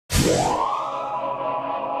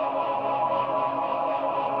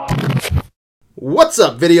What's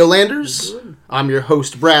up, Videolanders? I'm your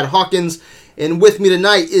host, Brad Hawkins, and with me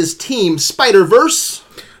tonight is Team Spider-Verse.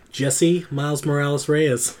 Jesse Miles Morales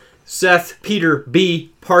Reyes. Seth Peter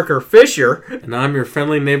B. Parker Fisher. And I'm your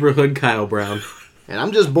friendly neighborhood Kyle Brown. And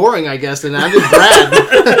I'm just boring, I guess, and I'm just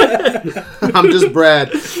Brad. I'm just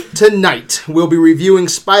Brad. Tonight, we'll be reviewing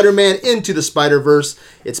Spider-Man Into the Spider-Verse.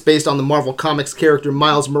 It's based on the Marvel Comics character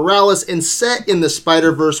Miles Morales and set in the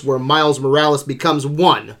Spider-Verse where Miles Morales becomes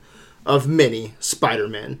one of many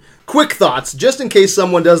Spider-Men. Quick thoughts, just in case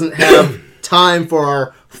someone doesn't have time for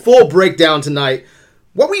our full breakdown tonight.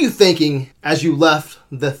 What were you thinking as you left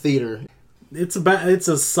the theater? It's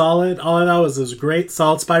a solid, all I know is it was a great,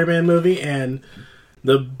 solid Spider-Man movie, and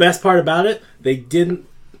the best part about it, they didn't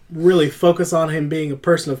really focus on him being a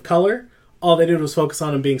person of color. All they did was focus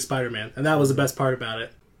on him being Spider-Man, and that was the best part about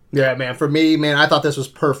it. Yeah, man, for me, I thought this was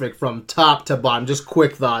perfect from top to bottom. Just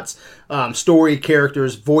quick thoughts. Story,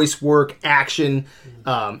 characters, voice work, action,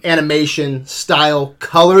 animation, style,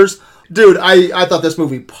 colors. Dude, I thought this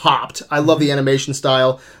movie popped. I love the animation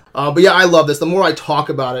style. But yeah, I love this. The more I talk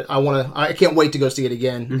about it, I can't wait to go see it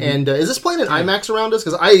again. Mm-hmm. And is this playing at IMAX around us?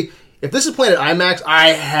 Because if this is playing at IMAX, I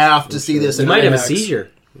have to see this in IMAX. You might have a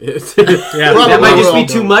seizure. Yeah, that might just be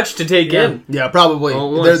too much to take in. Yeah, probably.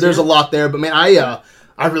 There's a lot there. But man,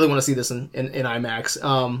 I really want to see this in IMAX.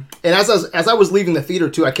 And as I was leaving the theater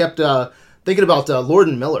too, I kept thinking about Lord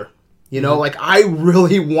and Miller. You know, like I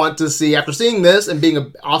really want to see, after seeing this and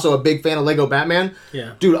being also a big fan of Lego Batman,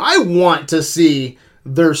 dude, I want to see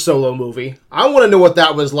their solo movie. I want to know what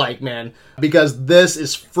that was like, man, because this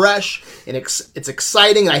is fresh and it's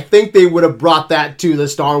exciting. I think they would have brought that to the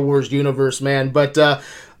Star Wars universe, man. But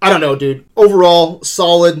I don't know, dude. Overall,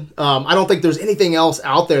 solid. I don't think there's anything else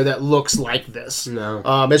out there that looks like this. No.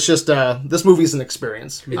 It's just, this movie's an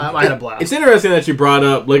experience. I had a blast. It's interesting that you brought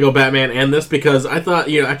up Lego Batman and this, because I thought,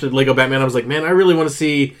 after Lego Batman, I was like, man, I really want to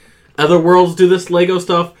see other worlds do this Lego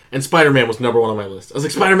stuff, and Spider-Man was number one on my list. I was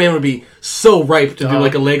like, Spider-Man would be so ripe to do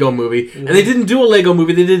like a Lego movie, and they didn't do a Lego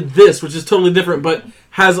movie, they did this, which is totally different, but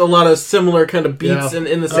has a lot of similar kind of beats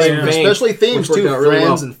in the same vein. Especially themes too,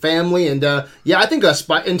 friends and family, and I think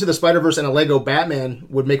Into the Spider-Verse and a Lego Batman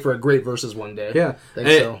would make for a great versus one day. Yeah. I think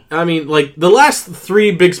so. I mean, like, the last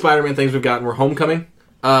three big Spider-Man things we've gotten were Homecoming,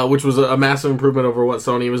 which was a massive improvement over what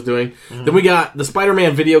Sony was doing. Mm-hmm. Then we got the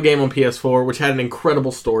Spider-Man video game on PS4, which had an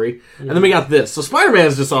incredible story. Mm-hmm. And then we got this. So Spider-Man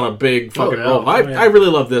is just on a big fucking roll. I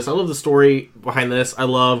really love this. I love the story behind this. I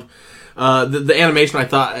love the animation.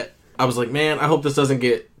 I was like, man, I hope this doesn't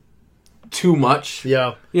get too much.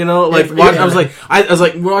 Yeah. I was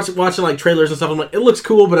like watching like trailers and stuff. I'm like, it looks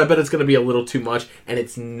cool, but I bet it's going to be a little too much, and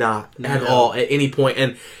it's not at all at any point.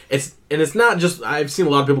 And it's not just, I've seen a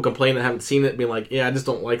lot of people complain and haven't seen it, being like, yeah, I just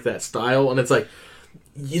don't like that style. And it's like,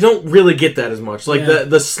 you don't really get that as much. Like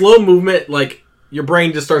the slow movement, like, your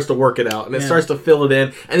brain just starts to work it out, and it starts to fill it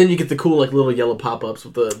in, and then you get the cool like little yellow pop-ups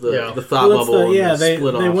with the thought bubble. They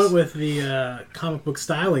went with the comic book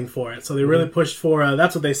styling for it, so they really pushed for.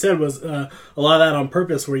 That's what they said was a lot of that on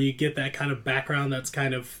purpose, where you get that kind of background that's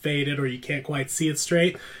kind of faded, or you can't quite see it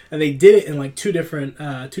straight, and they did it in like two different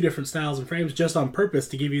styles and frames just on purpose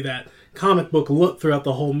to give you that comic book look throughout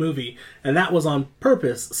the whole movie, and that was on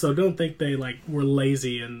purpose. So don't think they like were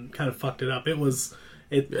lazy and kind of fucked it up.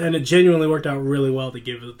 And it genuinely worked out really well to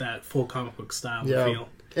give it that full comic book style feel.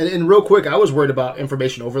 And real quick, I was worried about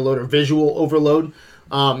information overload or visual overload.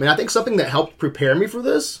 And I think something that helped prepare me for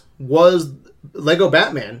this was Lego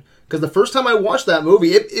Batman. Because the first time I watched that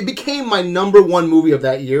movie, it became my number one movie of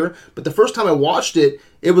that year. But the first time I watched it,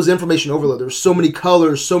 it was information overload. There were so many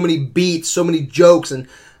colors, so many beats, so many jokes. And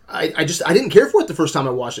I didn't care for it the first time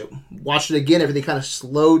I watched it. Watched it again, everything kind of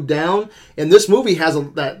slowed down. And this movie has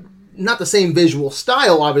that... not the same visual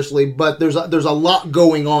style, obviously, but there's a lot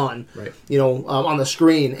going on, on the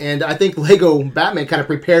screen. And I think Lego Batman kind of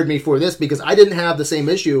prepared me for this, because I didn't have the same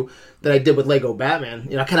issue that I did with Lego Batman.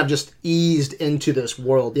 I kind of just eased into this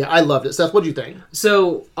world. Yeah, I loved it. Seth, what do you think?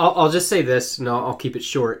 So I'll just say this, and I'll keep it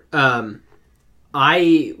short.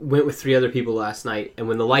 I went with 3 other people last night, and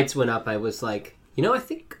when the lights went up, I was like, I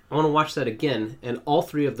think I want to watch that again. And all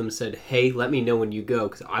 3 of them said, hey, let me know when you go,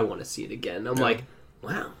 because I want to see it again. I'm like,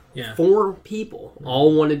 wow. Yeah. 4 people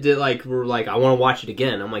all wanted to were like, I want to watch it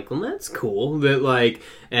again. I'm like, well, that's cool. That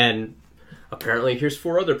and apparently here's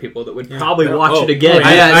 4 other people that would probably watch it again.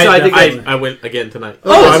 I went again tonight.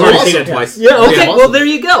 I've already seen it twice. Yeah, okay. Well, there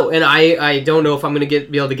you go. And I don't know if I'm going to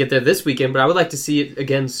be able to get there this weekend, but I would like to see it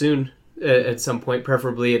again soon. at some point,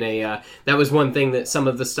 preferably in a. That was one thing that some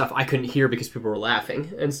of the stuff I couldn't hear because people were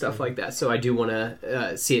laughing and stuff like that. So I do want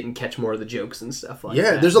to see it and catch more of the jokes and stuff like that.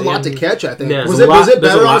 Yeah, there's a lot to catch. I think. Yeah. Was There's a lot- it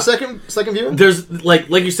there's a better on lot. second view? There's like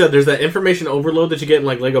you said, there's that information overload that you get in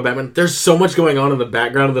like Lego Batman. There's so much going on in the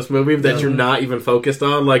background of this movie that you're not even focused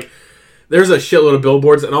on. Like, there's a shitload of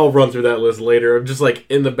billboards, and I'll run through that list later. Of just like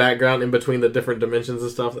in the background, in between the different dimensions and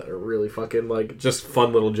stuff that are really fucking like just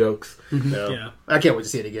fun little jokes. Yeah. I can't wait to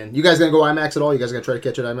see it again. You guys gonna go IMAX at all? You guys gonna try to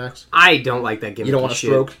catch it IMAX? I don't like that gimmicky You don't want a shit.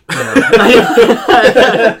 stroke? No.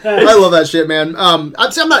 I love that shit, man.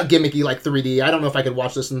 I'd say I'm not gimmicky like 3D. I don't know if I could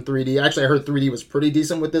watch this in 3D. Actually, I heard 3D was pretty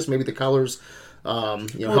decent with this. Maybe the colors, Well,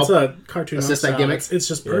 it's a cartoon assist that style. gimmick. It's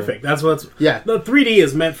just perfect. That's what's Yeah. The 3D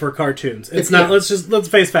is meant for cartoons. It's not. yeah. Let's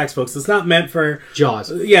face facts, folks. It's not meant for.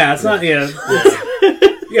 Jaws. Yeah, it's not. Yeah,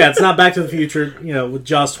 yeah, it's not Back to the Future. With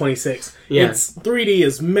Jaws 26. Yeah. It's 3D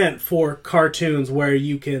is meant for cartoons where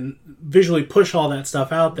you can visually push all that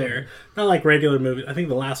stuff out there. Not like regular movies. I think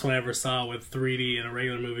the last one I ever saw with 3D in a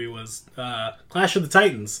regular movie was Clash of the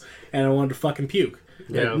Titans, and I wanted to fucking puke.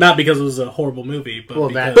 Yeah. Not because it was a horrible movie, but Well,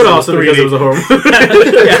 because that- But it was also because 3D. it was a horror.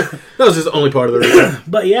 That was just only part of the reason.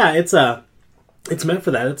 But yeah, it's meant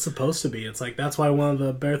for that. It's supposed to be. It's like that's why one of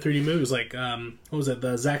the better 3D movies, like what was it?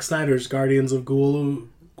 The Zack Snyder's Guardians of Gwalu,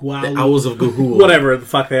 The Owls of Ga'Hoole. whatever the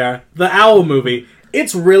fuck they are. The Owl movie.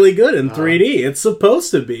 It's really good in 3D. It's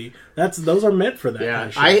supposed to be. Those are meant for that. Yeah, kind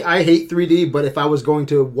of shit. I hate 3D, but if I was going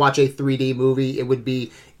to watch a 3D movie, it would be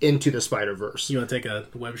Into the Spider-Verse. You want to take a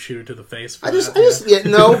web shooter to the face? For I just, that?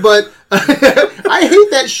 no, but I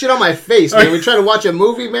hate that shit on my face, man. We try to watch a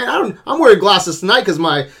movie, man. I'm wearing glasses tonight because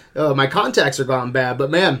my contacts are gone bad. But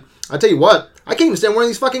man, I tell you what, I can't even stand wearing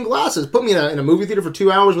these fucking glasses. Put me in a movie theater for 2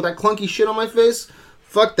 hours with that clunky shit on my face.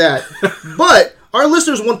 Fuck that. But our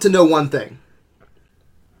listeners want to know one thing.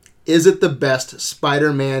 Is it the best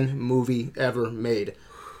Spider-Man movie ever made?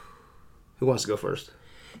 Who wants to go first?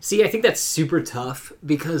 See, I think that's super tough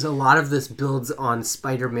because a lot of this builds on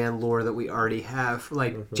Spider-Man lore that we already have.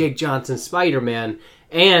 Like Jake Johnson's Spider-Man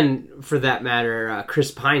and, for that matter,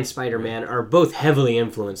 Chris Pine's Spider-Man are both heavily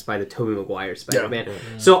influenced by the Tobey Maguire Spider-Man.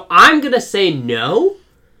 So I'm going to say no.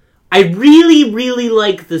 I really, really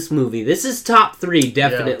like this movie. This is top 3,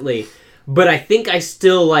 definitely. But I think I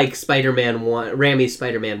still like Spider-Man 1, Raimi's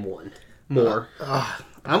Spider-Man 1 more.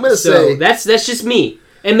 I'm going to So say... that's just me.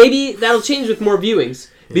 And maybe that'll change with more viewings.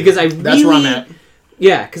 Because I really... That's where I'm at.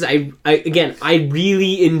 Yeah, because I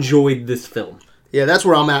really enjoyed this film. Yeah, that's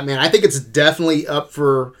where I'm at, man. I think it's definitely up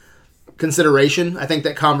for consideration. I think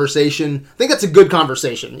that conversation... I think that's a good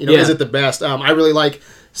conversation. Yeah. Is it the best? I really like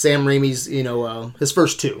Sam Raimi's, his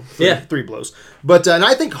first 2. Three blows. But, and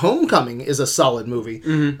I think Homecoming is a solid movie.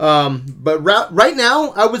 But right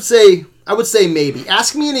now, I would say maybe.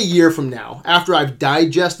 Ask me in a year from now, after I've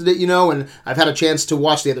digested it, and I've had a chance to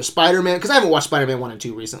watch the other Spider-Man, because I haven't watched Spider-Man 1 and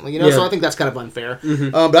 2 recently, so I think that's kind of unfair.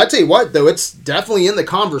 But I tell you what, though, it's definitely in the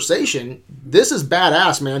conversation. This is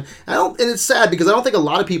badass, man. And it's sad, because I don't think a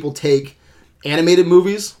lot of people take animated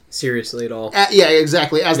movies... Seriously at all. Yeah,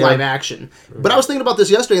 exactly, as live action. But I was thinking about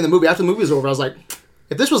this yesterday in the movie. After the movie was over, I was like,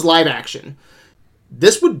 if this was live action,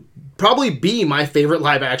 this would probably be my favorite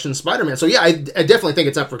live action Spider-Man. So yeah, I definitely think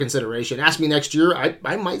it's up for consideration. Ask me next year,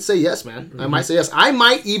 I might say yes, man. I might say yes. I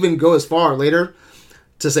might even go as far later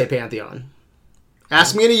to say Pantheon.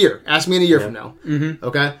 Ask me in a year. Ask me in a year from now.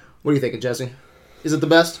 Okay? What are you thinking, Jesse? Is it the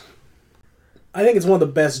best? I think it's one of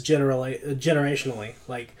the best generationally.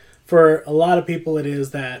 Like, for a lot of people, it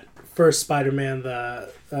is that first Spider-Man, the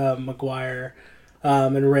Maguire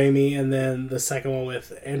and Raimi, and then the second one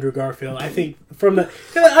with Andrew Garfield. I think no,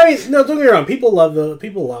 don't get me wrong. People love them.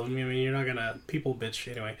 I mean, you're not gonna people bitch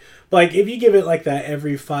anyway. But like, if you give it like that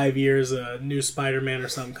every 5 years, a new Spider-Man or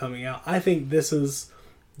something coming out, I think this is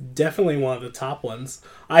definitely one of the top ones.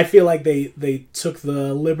 I feel like they took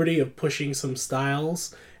the liberty of pushing some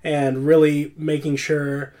styles and really making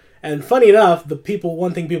sure. And funny enough,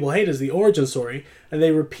 one thing people hate is the origin story, and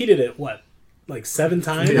they repeated it like 7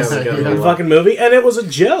 times in the fucking movie, and it was a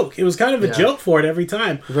joke. It was kind of a joke for it every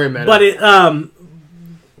time. Very meta.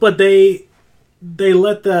 But they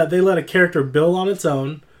let a character build on its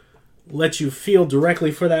own, let you feel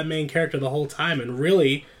directly for that main character the whole time, and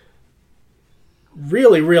really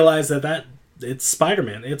realize that it's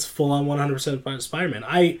Spider-Man. It's full on 100% Spider-Man.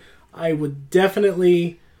 I would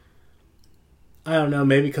definitely. I don't know,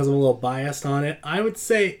 maybe because I'm a little biased on it. I would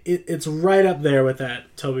say it's right up there with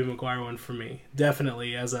that Tobey Maguire one for me.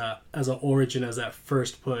 Definitely as a origin, as that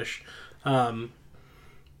first push. I'm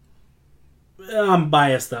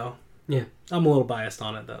biased though. Yeah. I'm a little biased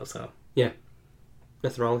on it though. So Yeah.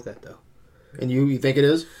 Nothing wrong with that though. And you think it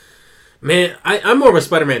is? Man, I'm more of a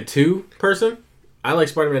Spider-Man 2 person. I like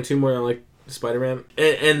Spider-Man 2 more than I like Spider-Man.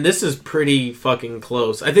 And this is pretty fucking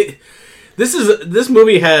close. I think this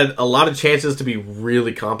movie had a lot of chances to be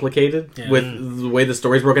really complicated with the way the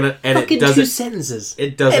story's broken up, and fucking it doesn't. 2 sentences.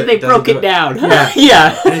 It doesn't. And they broke it down. Yeah,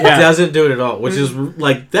 Yeah. It doesn't do it at all, which is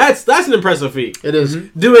like that's an impressive feat. It is.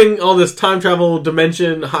 Doing all this time travel,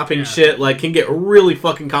 dimension hopping shit like can get really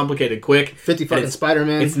fucking complicated quick. 50 fucking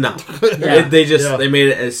Spider-Man. It's not. Yeah. They made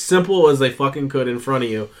it as simple as they fucking could in front of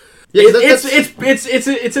you. Yeah,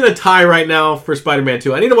 It's in a tie right now for Spider-Man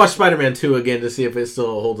 2. I need to watch Spider-Man 2 again to see if it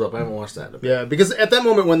still holds up. I haven't watched that in a bit. Yeah, because at that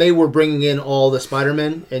moment when they were bringing in all the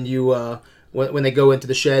Spider-Men and you when they go into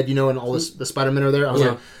the shed, and all the Spider-Men are there, I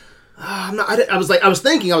was like, I was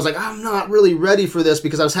thinking, I'm not really ready for this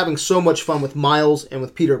because I was having so much fun with Miles and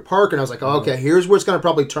with Peter Parker, and I was like, okay, here's where it's going to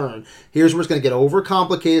probably turn. Here's where it's going to get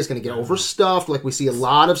overcomplicated. It's going to get overstuffed. Like we see a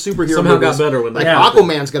lot of superhero Somehow movies. got better when like they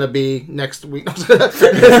Aquaman's going to be next week. It's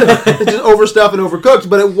just overstuffed and overcooked,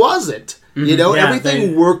 but it wasn't. Yeah,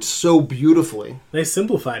 everything worked so beautifully. They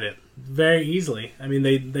simplified it very easily. I mean,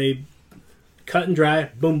 they cut and dry,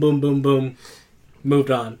 boom, boom, boom, boom, moved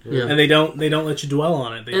on, and they don't let you dwell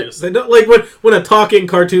on it. They don't like when a talking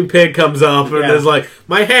cartoon pig comes up and is like,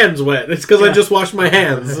 my hand's wet. It's because I just washed my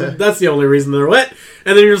hands. That's the only reason they're wet.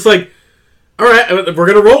 And then you're just like, all right, we're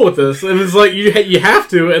gonna roll with this. And it's like you have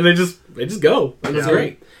to, and they just go. And it's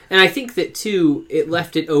great. And I think that, too, it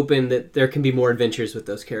left it open that there can be more adventures with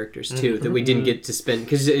those characters, too, that we didn't get to spend.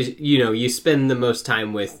 Because, you spend the most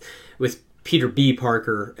time with Peter B.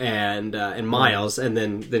 Parker and Miles, and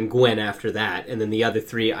then Gwen after that. And then the other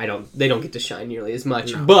 3, they don't get to shine nearly as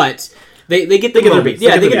much. No. But they get their moments.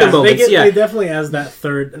 Yeah, they get their moments. They definitely, as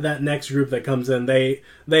that next group that comes in, they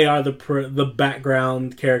are the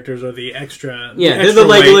background characters or the extra. Yeah, they're the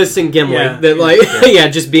Legolas and Gimli. Yeah. They're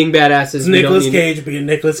just being badasses. Nicolas Cage being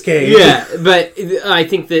Nicolas Cage. Yeah, but I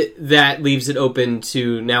think that leaves it open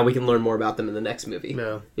to now we can learn more about them in the next movie.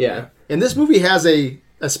 Yeah. And this movie has a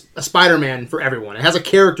Spider-Man for everyone. It has a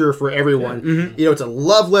character for everyone. Yeah. It's a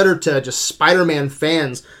love letter to just Spider-Man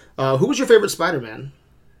fans. Who was your favorite Spider-Man?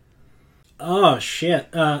 Oh shit!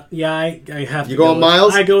 I have to. You go with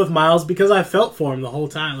Miles? I go with Miles because I felt for him the whole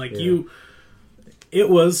time. Like it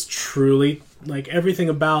was truly like everything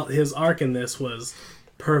about his arc in this was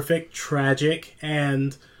perfect, tragic,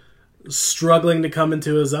 and struggling to come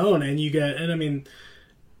into his own. And I mean,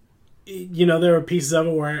 there were pieces of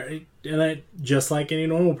it where, just like any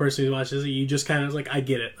normal person who watches it, you just kind of like, I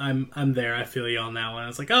get it. I'm there. I feel you on that one.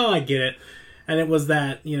 It's like, oh, I get it. And it was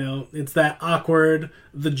that, it's that awkward,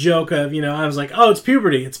 the joke of, I was like, oh, it's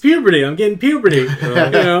puberty. I'm getting puberty.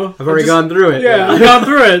 I've already gone through it. Yeah, I've gone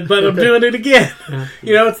through it, but I'm doing it again.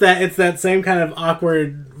 It's that same kind of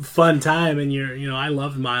awkward, fun time. And I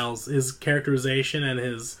loved Miles, his characterization and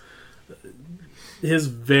his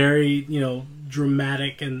very,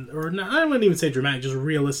 dramatic I wouldn't even say dramatic, just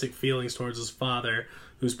realistic feelings towards his father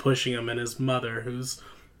who's pushing him and his mother who's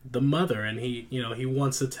the mother, and he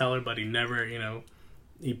wants to tell her, but he never,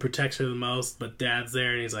 he protects her the most, but Dad's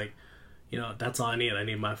there, and he's like, that's all I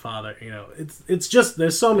need my father. It's just,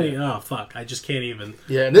 there's so many, oh fuck, I just can't even.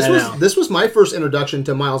 Yeah, and this was my first introduction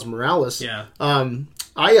to Miles Morales. Yeah.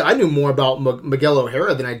 I knew more about Miguel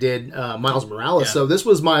O'Hara than I did Miles Morales, so this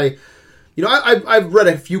was my... I've read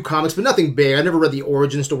a few comics, but nothing big. I never read the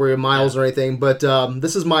origin story of Miles or anything, but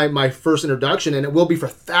this is my first introduction, and it will be for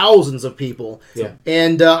thousands of people. Yeah.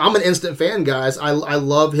 And I'm an instant fan, guys. I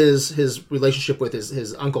love his relationship with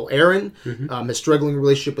his Uncle Aaron, his struggling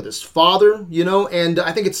relationship with his father, and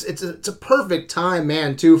I think it's a perfect time,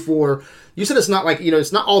 man, too, for... You said it's not like,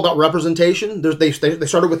 it's not all about representation. They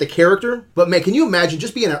started with the character, but man, can you imagine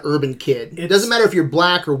just being an urban kid? It doesn't matter if you're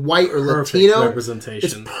black or white or Latino.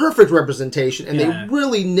 Representation. It's perfect representation, and they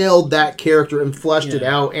really nailed that character and fleshed it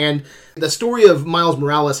out. And the story of Miles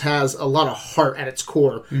Morales has a lot of heart at its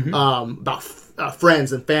core about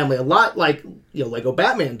friends and family, a lot like Lego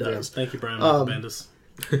Batman does. Yeah. Thank you, Brian Bendis.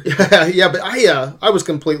 But I was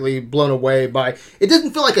completely blown away by... It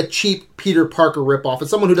didn't feel like a cheap Peter Parker ripoff.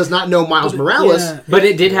 As someone who does not know Miles Morales... Yeah. But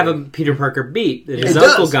it did have a Peter Parker beat. His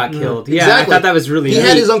uncle got killed. Yeah, exactly. I thought that was really neat. He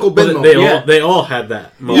had his Uncle Ben moment. They all had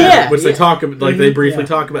that moment, which they talk about, like they briefly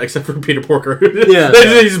talk about, except for Peter Parker. He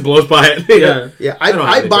just blows by it. Yeah.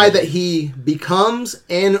 I buy that he becomes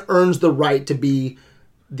and earns the right to be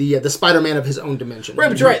the Spider-Man of his own dimension. Right,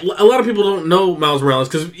 but you're right. A lot of people don't know Miles Morales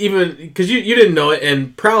because you didn't know it,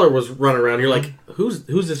 and Prowler was running around. You're like, who's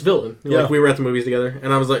this villain? Like, we were at the movies together,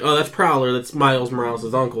 and I was like, oh, that's Prowler. That's Miles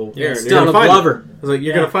Morales' uncle. Yeah, it's Donald Glover. I was like,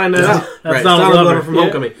 you're gonna find that out. That's Donald Glover from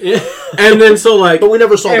Homecoming. And then but we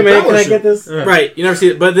never saw the man, Prowler can I get this? Right, you never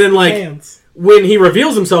see it. But then like. when he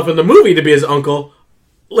reveals himself in the movie to be his uncle,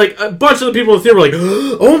 like, a bunch of the people in the theater were like,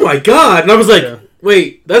 oh my god! And I was like,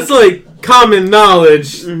 wait, that's like common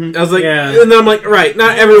knowledge. I was like, and then I'm like, right,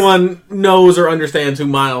 not everyone knows or understands who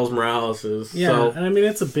Miles Morales is. Yeah, so. and I mean,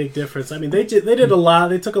 it's a big difference. I mean, they did a lot.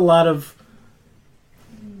 They took a lot of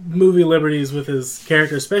movie liberties with his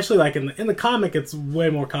character, especially like in the comic. It's way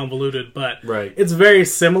more convoluted, but it's very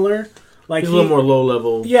similar. Like he's a little more low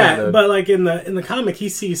level. Yeah, but like in the comic, he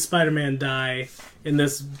sees Spider-Man die in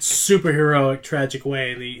this superheroic, tragic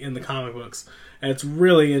way in the comic books, and it's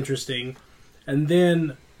really interesting. And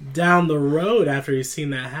then down the road, after he's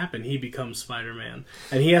seen that happen, he becomes Spider-Man,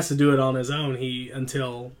 and he has to do it on his own.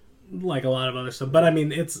 Until like a lot of other stuff, but I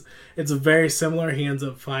mean, it's very similar. He ends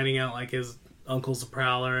up finding out like his uncle's a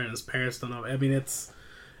Prowler and his parents don't know. I mean, it's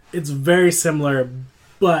very similar,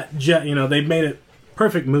 but they made it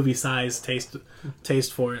perfect movie size taste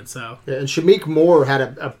for it. So and Shameik Moore had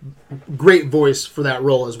a great voice for that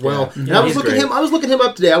role as well. And I was looking him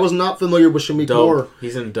up today. I was not familiar with Shameik Moore.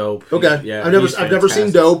 He's in Dope. Okay, I've never seen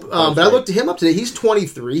Dope, but I looked him up today. He's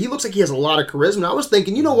 23. He looks like he has a lot of charisma. And I was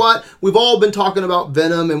thinking, you know what? We've all been talking about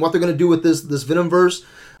Venom and what they're going to do with this Venomverse,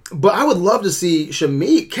 but I would love to see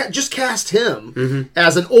Shameik just cast him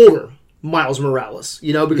as an older Miles Morales,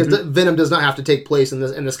 because Venom does not have to take place in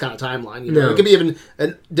this kind of timeline. It could be even a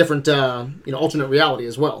different, alternate reality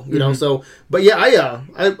as well. So, but yeah,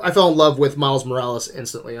 I fell in love with Miles Morales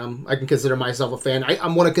instantly. I can consider myself a fan. I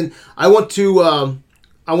want to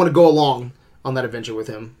go along on that adventure with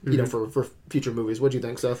him. For future movies. What do you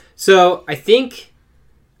think, Seth? So I think,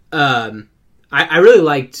 I really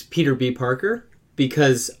liked Peter B. Parker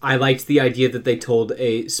because I liked the idea that they told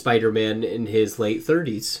a Spider-Man in his late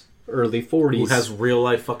 30s. Early 40s. Who has real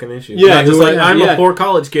life fucking issues. Yeah, just like, I'm a poor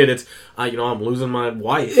college kid. It's, I'm losing my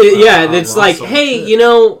wife. It's like, hey,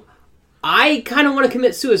 I kind of want to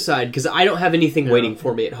commit suicide because I don't have anything waiting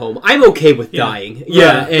for me at home. I'm okay with dying.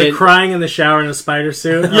 Yeah, the crying in the shower in a spider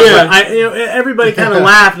suit. Everybody kind of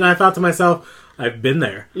laughed, and I thought to myself, I've been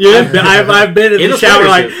there. Yeah, I've been in the shower in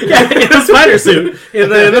a spider suit in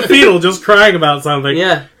the fetal, just crying about something.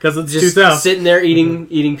 Yeah, because it's just too tough. Sitting there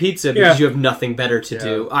eating pizza because you have nothing better to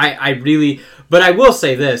do. But I will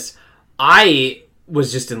say this: I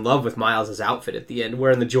was just in love with Miles' outfit at the end,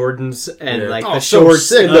 wearing the Jordans and the shorts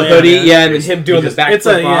and the hoodie, and him doing the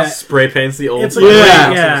backflip off. Spray paints the old.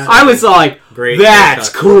 I was like, great. That's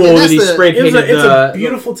cool that he spray painted. It's a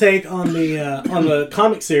beautiful take on the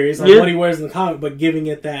comic series, on what he wears in the comic, but giving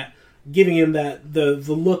him the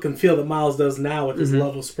look and feel that Miles does now with his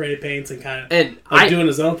love of spray paints and kind of doing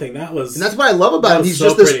his own thing. And that's what I love about him. He's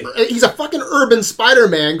just he's a fucking urban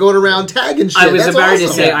Spider-Man going around tagging shit. I was about to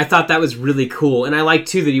say, I thought that was really cool. And I liked,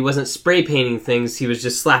 too, that he wasn't spray painting things. He was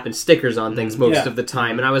just slapping stickers on things most of the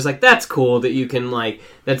time. And I was like, that's cool that you can,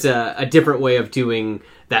 that's a different way of doing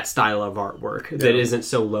that style of artwork that isn't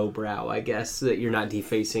so lowbrow, I guess, that you're not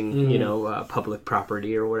defacing, public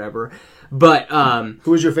property or whatever. But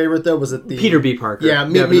who was your favorite though? Was it Peter B. Parker? Yeah,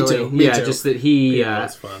 me too. Me too. Just that he.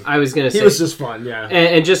 was fun. I was gonna say he was just fun. Yeah,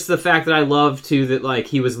 and just the fact that I love too that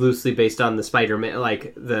he was loosely based on the Spider-Man,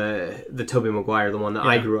 the Tobey Maguire, the one that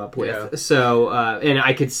I grew up with. Yeah. So and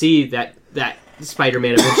I could see that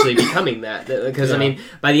Spider-Man eventually becoming that, because I mean,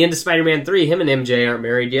 by the end of Spider-Man 3, him and MJ aren't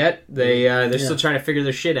married yet. They're still trying to figure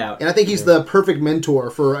their shit out. And I think he's the perfect mentor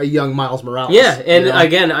for a young Miles Morales. Yeah, and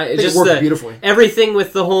again, I think just it worked beautifully. Everything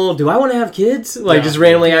with the whole, do I want to have kids? Just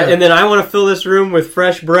randomly, and then I want to fill this room with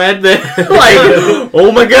fresh bread.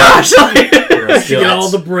 Oh my gosh! Get all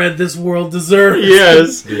the bread this world deserves.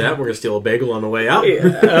 Yes. Do that. We're gonna steal a bagel on the way out.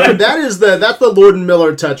 That's the Lord and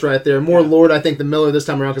Miller touch right there. More Lord, I think, than Miller this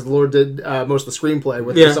time around, because the Lord did most of the screenplay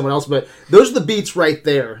with someone else. But those are the beats right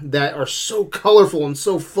there that are so colorful and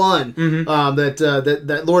so fun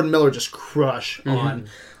that Lord and Miller just crush on.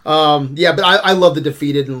 But I love the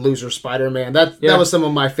defeated and loser Spider-Man. That was some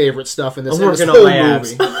of my favorite stuff in this whole movie.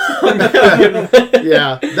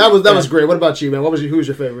 That was great. What about you, man? Who was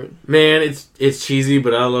your favorite? Man, it's cheesy,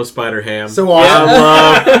 but I love Spider-Ham. So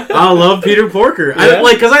awesome. I love Peter Porker. Yeah.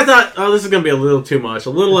 Because I thought, this is gonna be a little too much, a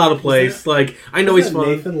little out of place. I know he's fun.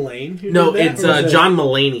 Nathan Lane. No, it's John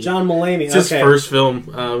Mulaney. John Mulaney. It's his first film,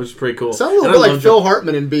 which is pretty cool. Sounds a little bit like Phil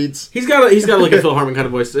Hartman in Beats. He's got like a Phil Hartman kind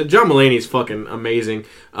of voice. John Mulaney's fucking amazing.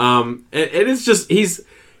 And it's just he's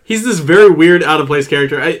this very weird, out of place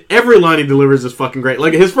character. Every line he delivers is fucking great.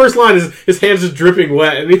 Like his first line is his hands just dripping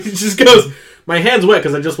wet, and he just goes, "My hand's wet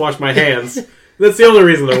because I just washed my hands." That's the only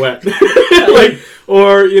reason they're wet.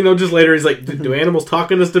 Or just later he's like, "Do animals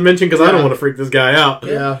talk in this dimension? Because I don't want to freak this guy out."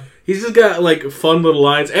 Yeah. he's just got like fun little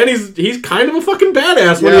lines, and he's kind of a fucking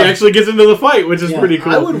badass when he Yeah. actually gets into the fight, which is pretty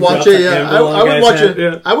cool. I would watch Drop a. the I handle on would guy's watch head.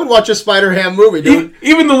 a. I would watch a Spider-Ham movie, dude.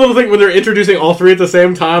 Even the little thing when they're introducing all three at the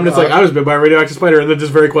same time, it's like, I was bit by a radioactive spider, and then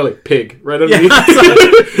just very quietly, pig, right underneath.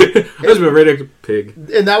 I was bit by a radioactive pig.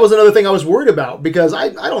 And that was another thing I was worried about because I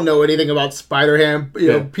don't know anything about Spider-Ham. You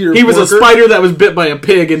know, Peter. He was a Porker, spider that was bit by a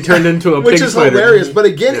pig and turned into a which pig is spider. hilarious. But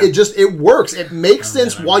again, it works. It makes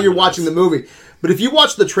sense man, I while you're remember watching this. the movie. But if you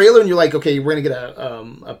watch the trailer and you're like, okay, we're gonna get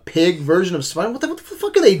a pig version of Spider, what the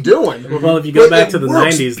fuck are they doing? Well, if you go But back it to the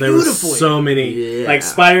works 90s, there was beautifully. so many Yeah. like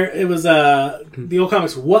Spider. It was the old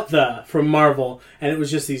comics What the from Marvel, and it was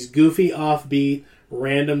just these goofy, offbeat,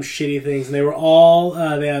 random, shitty things, and they were all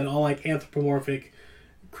they had all like anthropomorphic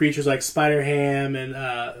creatures like Spider-Ham, and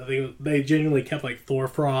they genuinely kept like Thor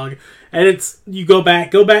Frog. And it's you go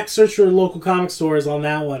back, search your local comic stores on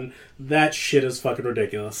that one. That shit is fucking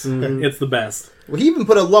ridiculous. It's the best. Well, he even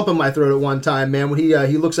put a lump in my throat at one time, man. When he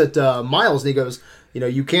looks at Miles and he goes, you know,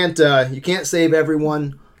 you can't save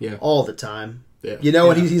everyone all the time. Yeah. You know,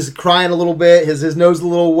 and he's crying a little bit. His nose is a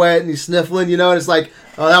little wet, and he's sniffling. You know, and it's like,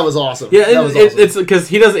 oh, that was awesome. Yeah, that was it's because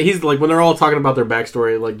he doesn't. He's like when they're all talking about their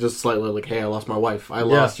backstory, like just slightly like, "Hey, I lost my wife. I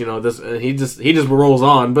lost, you know, this." And he just rolls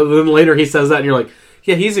on. But then later he says that, and you're like,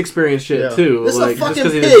 "Yeah, he's experienced shit too." This like, is a fucking just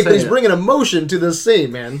 'cause he pig, didn't but say he's it. bringing emotion to this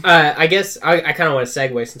scene, man. I guess I kind of want to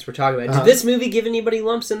segue since we're talking about it. Did this movie give anybody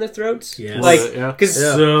lumps in their throats? Yes. Like, Yeah. because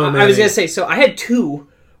Yeah. So I was many. gonna say, so I had two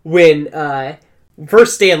when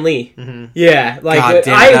first Stan Lee. Yeah, like God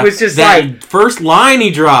damn, I that- was just that like, first line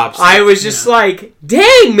he drops. I was just like,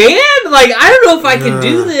 dang man, like I don't know if I can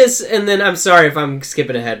do this. And then I'm sorry if I'm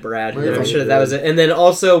skipping ahead, Brad. Well, I'm you're sure that was it. And then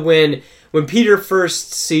also when Peter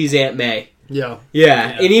first sees Aunt May. Yeah.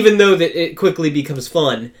 Yeah, and even though that it quickly becomes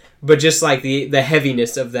fun, but just like the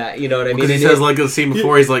heaviness of that, you know what I mean? Because he And says it- like the scene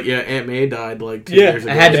before, he's like, "Yeah, Aunt May died like 2 yeah, years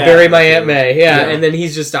ago." I had to Yeah. bury my Aunt May. Yeah. Yeah. And then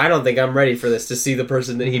he's just, I don't think I'm ready for this to see the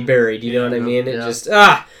person that he buried. You know what I mean? It Yeah. just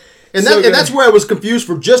And, so good. that's where I was confused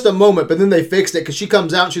for just a moment, but then they fixed it because she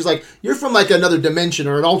comes out and she's like, "You're from like another dimension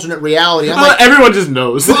or an alternate reality." I'm like, everyone just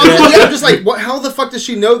knows. I'm just like, what? How the fuck does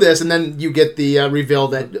she know this? And then you get the reveal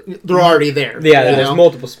that they're already there. yeah, you there's know?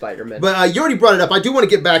 multiple Spider-Men. But you already brought it up. I do want to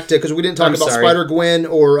get back to because we didn't talk I'm about sorry. Spider-Gwen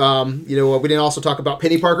or we didn't also talk about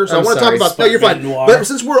Penny Parker. So I'm I want to sorry, talk about. No, you're fine. Spider-Man Noir. But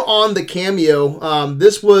since we're on the cameo,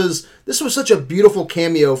 this was such a beautiful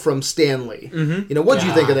cameo from Stan Lee. Mm-hmm. You know, what did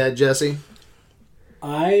you think of that, Jesse?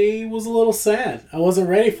 I was a little sad. I wasn't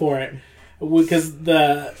ready for it because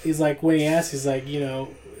he's like when he asks, he's like, you know,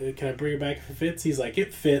 can I bring it back if it fits? He's like,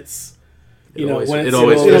 it fits. You know, when it it's,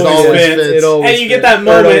 always it always fits. fits. It always And you get fits. that Or it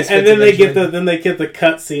moment, always and fits then they get eventually. the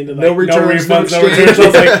cut scene to like, No returns, no refunds, no exchange. returns. I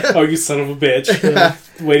was like, oh, you son of a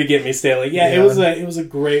bitch! Way to get me, Stanley. Yeah, Yeah. it was a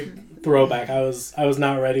great throwback. I was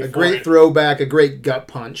not ready A for great it. throwback, a great gut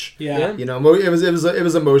punch. Yeah. You know, it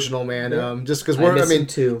was emotional, man. Just because I miss him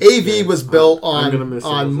too. AV was built I'm gonna miss him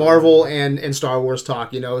on as Marvel and Star Wars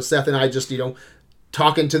talk. You know, Seth and I just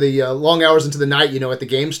talking to the long hours into the night. You know, at the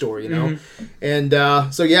game store. You know, and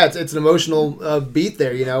so yeah, it's an emotional beat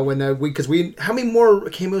there. You know, when because how many more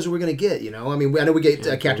cameos are we gonna get? You know, I mean, I know we get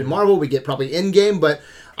Captain Marvel, we get probably Endgame, but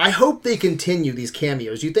I hope they continue these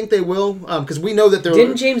cameos. Do you think they will? Because we know that they're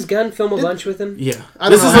Didn't James Gunn film a bunch with him? Yeah, I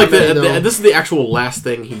don't this know is how like many, though. this is the actual last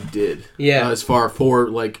thing he did. Yeah. as far for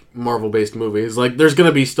like Marvel-based movies, like there's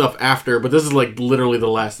gonna be stuff after, but this is like literally the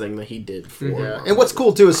last thing that he did for. Yeah. Marvel. And what's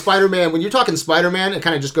cool too is Spider-Man. When you're talking Spider-Man, it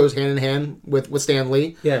kind of just goes hand in hand with Stan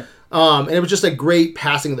Lee. Yeah. And it was just a great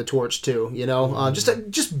passing of the torch too. You know,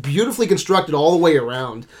 just beautifully constructed all the way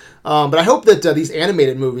around. But I hope that these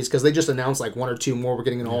animated movies, because they just announced like one or two more, we're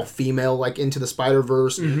getting an all-female like Into the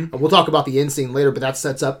Spider-Verse. We'll talk about the end scene later, but that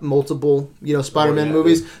sets up multiple Spider-Man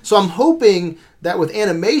movies. So I'm hoping that with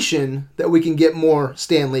animation that we can get more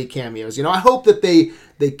Stan Lee cameos. You know, I hope that they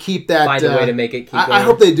keep that. Find a way to make it keep I going.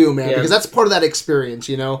 hope they do, man, Yeah. because that's part of that experience.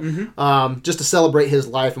 You know, just to celebrate his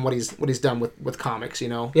life and what he's done with comics. You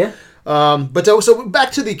know. Yeah. But so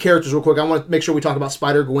back to the characters real quick. I want to make sure we talk about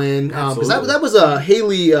Spider-Gwen because that was a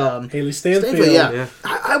Haley Haley Stanfield. Stanfield, yeah. Yeah.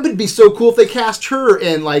 I would be so cool if they cast her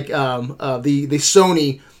in like the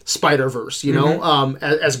Sony Spider-Verse, you know,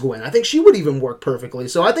 as Gwen. I think she would even work perfectly.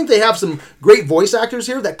 So I think they have some great voice actors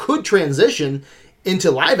here that could transition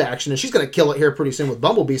into live action, and she's going to kill it here pretty soon with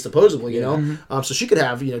Bumblebee, supposedly, you know. So she could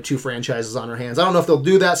have, two franchises on her hands. I don't know if they'll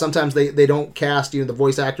do that. Sometimes they don't cast, the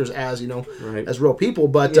voice actors as, Right. as real people.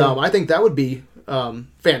 But I think that would be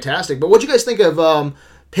fantastic. But what do you guys think of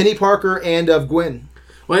Penny Parker and of Gwen?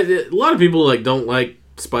 Well, a lot of people like don't like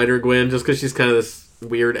Spider-Gwen just because she's kind of this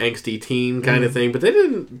weird angsty teen kind of thing, but they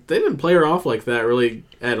didn't play her off like that really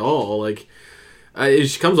at all. Like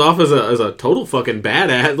She comes off as a total fucking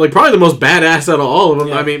badass, like probably the most badass out of all of them.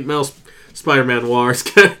 Yeah. I mean, Spider-Man Noir,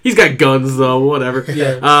 he's got guns though, whatever.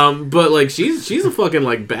 Yeah. But like she's a fucking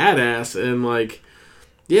like badass, and like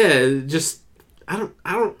just I don't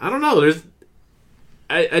know.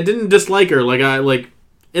 I didn't dislike her. Like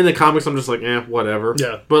in the comics, I'm just like, whatever.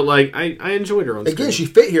 Yeah. But like I enjoyed her on screen. Again, she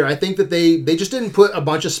fit here. I think that they just didn't put a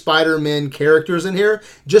bunch of Spider-Man characters in here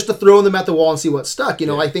just to throw them at the wall and see what stuck.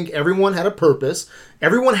 I think everyone had a purpose.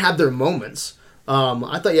 Everyone had their moments.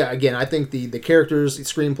 I thought, again, I think the characters, the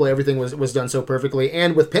screenplay, everything was done so perfectly.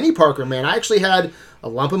 And with Penny Parker, man, I actually had a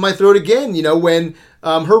lump in my throat again, when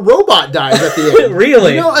her robot dies at the end.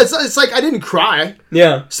 Really? It's like I didn't cry,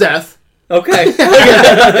 Yeah. Seth. Okay. But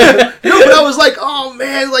I was like, oh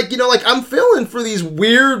man, I'm feeling for these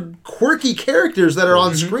weird, quirky characters that are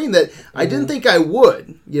on screen that I didn't think I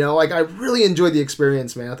would. I really enjoyed the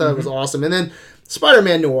experience, man. I thought it was awesome. And then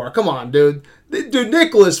Spider-Man Noir, come on, dude. Dude,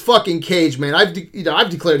 Nicolas fucking Cage, man. I've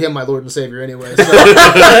declared him my Lord and Savior anyway. So.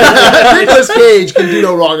 Nicolas Cage can do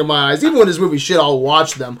no wrong in my eyes. Even when his movies shit, I'll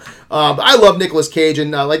watch them. But I love Nicolas Cage,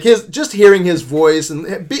 and just hearing his voice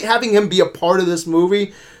and having him be a part of this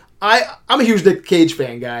movie. I'm a huge Nick Cage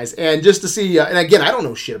fan, guys, and just to see, and again, I don't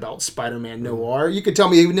know shit about Spider-Man Noir. You could tell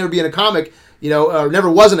me he would never be in a comic, or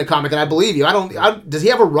never was in a comic, and I believe you. Does he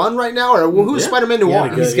have a run right now, or who's Spider-Man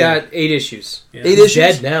Noir? He's got 8 issues. Yeah. 8 issues?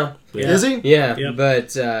 Dead now. Yeah. Is he? Yeah, Yep.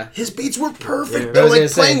 but His beats were perfect. Yeah. They're I was like gonna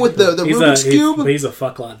say, playing with the Rubik's Cube. He's a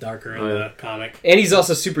fuck lot darker in the comic. and he's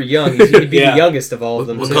also super young. He'd be Yeah. the youngest of all of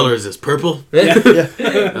them. What too. color is this? Purple? No.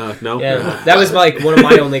 Yeah, that was like one of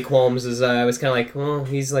my only qualms. Is I was kind of like, well,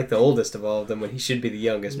 he's like the oldest of all of them when he should be the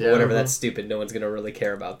youngest. But Yeah. whatever, that's stupid. No one's gonna really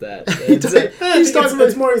care about that.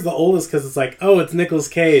 It's more he's the oldest because it's like, oh, it's Nicolas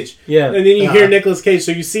Cage. Yeah. And then you hear Nicolas Cage,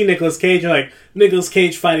 so you see Nicolas Cage, you're like, Nicolas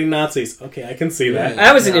Cage fighting Nazis. Okay, I can see that.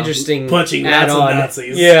 That was an interesting Punching lots of add-on.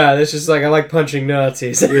 Nazis. Yeah, it's just like I like punching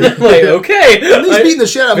Nazis. I'm like, okay. And he's beating the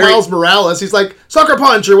shit out of Miles Morales. He's like, sucker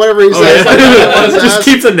punch, or whatever he says. Just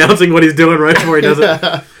keeps announcing what he's doing right before he does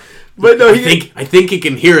it. But no, I think he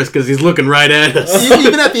can hear us because he's looking right at us.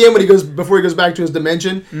 even at the end before he goes back to his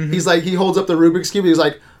dimension, he's like, he holds up the Rubik's Cube, he's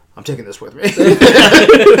like, I'm taking this with me.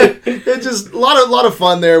 It's just a lot of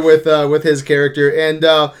fun there with his character. And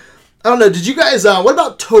I don't know, did you guys, what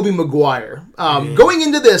about Tobey Maguire? Going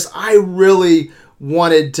into this, I really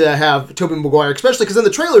wanted to have Tobey Maguire, especially because in the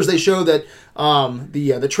trailers they show that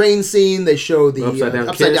the train scene, they show the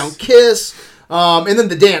upside down kiss, and then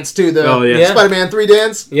the dance too, the Spider-Man 3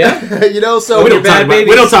 dance. Yeah. So we don't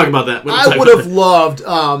talk about that. I would have loved,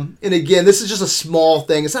 and again, this is just a small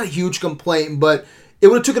thing. It's not a huge complaint, but it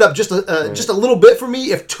would have took it up just a little bit for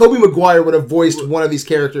me if Tobey Maguire would have voiced one of these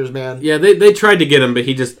characters, man. Yeah, they tried to get him, but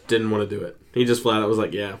he just didn't want to do it. He just flat out was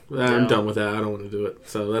like, I'm done with that. I don't want to do it.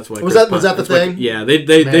 So that's why. Was that the thing? Yeah,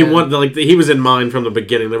 they want he was in mind from the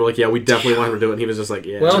beginning. They were like, we definitely want him to do it. And he was just like,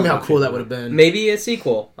 Well, tell me how cool that would have been. Maybe a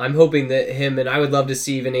sequel. I'm hoping that him and I would love to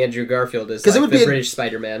see even Andrew Garfield as like, the British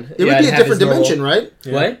Spider-Man. It would be a different dimension, right?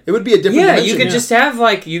 What? It would be a different dimension. You could just have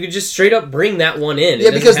you could just straight up bring that one in. Yeah,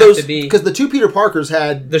 because the two Peter Parkers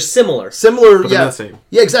they're similar. But they're not the same.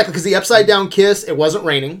 Yeah, exactly. Because the upside down kiss, it wasn't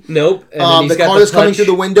raining. Nope. And then the car that's coming through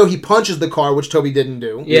the window, he punches the car, which Toby didn't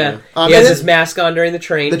do. Yeah. He has his mask on during the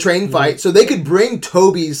train. The train fight. So they could bring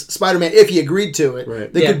Toby's Spider-Man, if he agreed to it.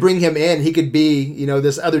 Right. They could bring him in. He could be,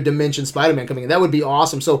 this other dimension Spider-Man coming in. That would be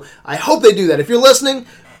awesome. So I hope they do that. If you're listening,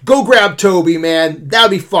 go grab Toby, man. That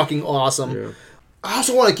would be fucking awesome. Yeah. I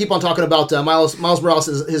also want to keep on talking about Miles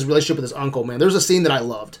Morales' his relationship with his uncle, man. There's a scene that I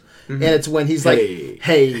loved. And it's when he's like,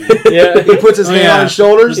 hey. Yeah. He puts his hand on his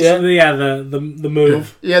shoulders. Yeah, the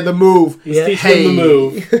move. Yeah, the move. He's teaching him the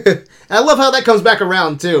move. I love how that comes back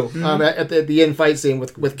around, too, at the end fight scene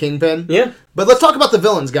with Kingpin. Yeah. But let's talk about the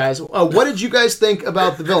villains, guys. What did you guys think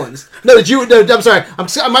about the villains? No, I'm sorry.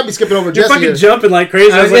 I might be skipping over You're Jesse fucking here. jumping like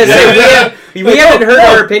crazy. I was going to say, we haven't heard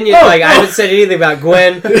our opinion. I haven't said anything about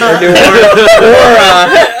Gwen or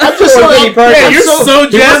I'm just so Penny Parker. Yeah, you're so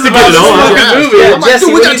jazzed about this fucking movie. Yeah, I'm like, Jesse,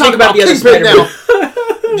 dude, we what do gotta you talk think about the other Kingpin now.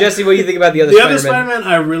 Spider-Man? Jesse, what do you think about the other The Spider-Man? other Spider-Man,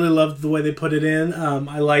 I really loved the way they put it in.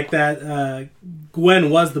 I like that Gwen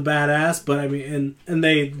was the badass, but I mean, and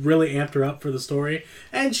they really amped her up for the story.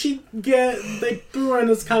 And they threw her in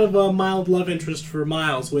as kind of a mild love interest for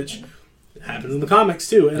Miles, which happens in the comics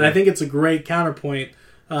too. And I think it's a great counterpoint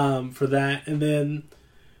for that. And then,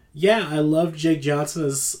 I loved Jake Johnson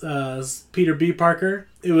as Peter B. Parker.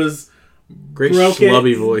 It was great broken.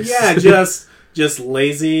 schlubby voice. Yeah, just just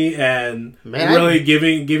lazy and Man, really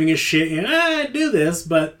giving a shit. You know, I do this,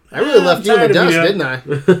 but I really left you in the dust, didn't I?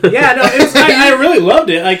 Yeah, no, I really loved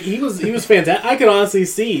it. Like he was fantastic. I could honestly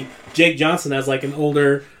see Jake Johnson as like an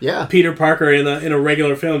older Peter Parker in a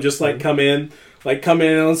regular film, just like come in on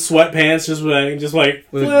sweatpants, just like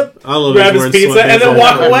flip, grab his pizza, and then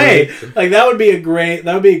walk away. Like that would be a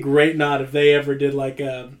great nod if they ever did like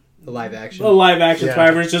a live action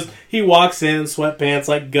Spider-Man. It's just he walks in sweatpants,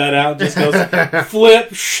 like gut out, just goes flip,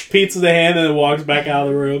 pizza the hand, and then walks back out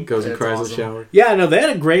of the room. Goes and cries in the shower. Yeah, no, they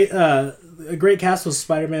had a great cast with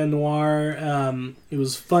Spider-Man Noir. It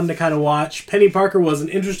was fun to kind of watch. Penny Parker was an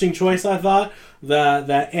interesting choice, I thought.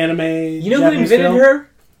 That anime. You know who invented her?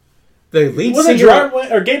 The lead singer, Gerard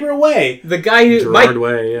Way, or Gabriel Way, the guy who Gerard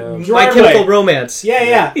Way, yeah. My Chemical Romance,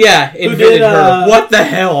 yeah, invented her. What the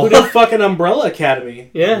hell? Who did fucking Umbrella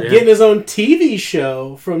Academy? Getting his own TV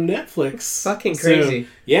show from Netflix. Fucking crazy. So,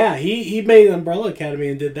 yeah, he made Umbrella Academy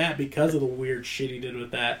and did that because of the weird shit he did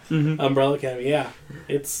with that Umbrella Academy. Yeah,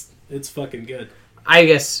 it's fucking good. I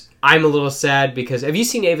guess I'm a little sad because have you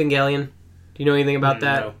seen Evangelion? Do you know anything about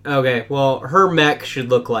that? No. Okay, well, her mech should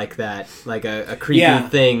look like that, like a creepy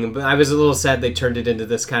thing. But I was a little sad they turned it into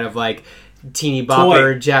this kind of like teeny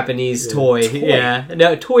bopper Japanese toy. Yeah,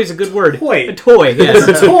 no, toy's a good word. A toy, yes,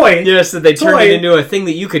 a toy. Yes, that they turned it into a thing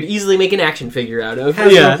that you could easily make an action figure out of.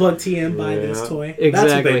 Hasbro Plug TM buy this toy. Exactly.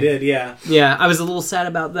 That's what they did. Yeah. Yeah, I was a little sad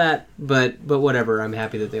about that, but whatever. I'm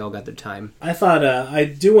happy that they all got their time. I thought I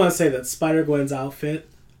do want to say that Spider-Gwen's outfit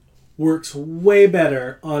works way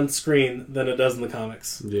better on screen than it does in the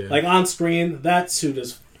comics. Yeah. Like on screen, that suit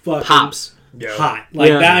is fucking pops. Hot. Like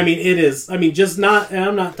that, I mean, it is. I mean, just not, and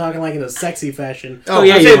I'm not talking like in a sexy fashion. Oh,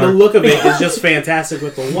 yeah, I'm saying the look of it is just fantastic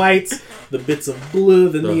with the whites, the bits of blue,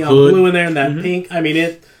 the neon hood. blue in there, and that pink. I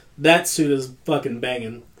mean, that suit is fucking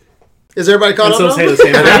banging. Is everybody caught up? Say the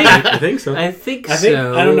same thing. I think so. I think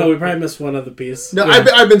so. I don't know. We probably missed one other piece. No,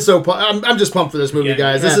 I've been so pumped. I'm just pumped for this movie,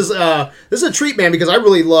 guys. This is a treat, man, because I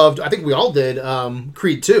really loved. I think we all did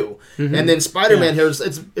Creed 2, and then Spider-Man here.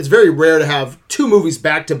 It's very rare to have two movies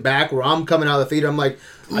back to back where I'm coming out of the theater. I'm like,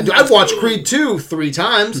 I've watched Creed 2 3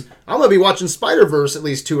 times. I'm gonna be watching Spider-Verse at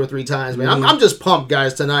least 2 or 3 times, man. I'm just pumped,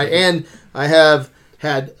 guys, tonight, and I have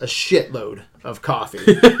had a shitload of coffee.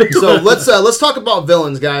 So let's talk about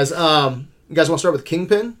villains, guys. You guys want to start with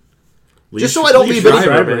Kingpin? Just so I don't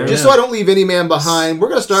leave any man behind. We're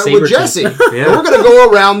gonna start with Jesse. We're gonna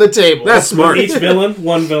go around the table. That's smart. Each villain,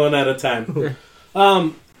 one villain at a time.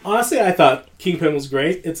 Honestly, I thought Kingpin was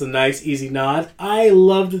great. It's a nice, easy nod. I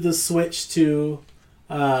loved the switch to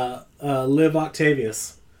Liv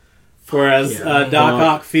Octavius as Doc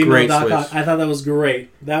Ock, female Doc Ock. I thought that was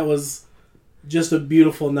great. That was just a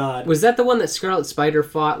beautiful nod. Was that the one that Scarlet Spider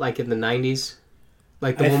fought like in the 90s?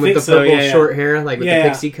 Like the one with the purple short hair, like with the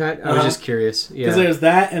pixie cut? I was just curious. Because there's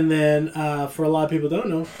that, and then for a lot of people who don't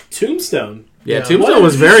know, Tombstone. Yeah, Tombstone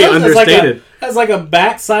was very understated. As like a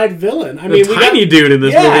backside villain. I mean, tiny dude in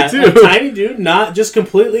this movie, too. A tiny dude, not just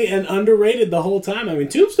completely and underrated the whole time. I mean,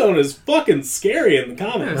 Tombstone is fucking scary in the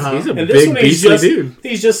comics. He's a big, beastly dude.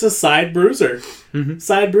 He's just a side bruiser.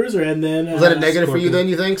 Side bruiser, and then... Was that a negative for you then,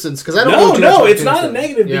 you think? Because I don't know No, it's not a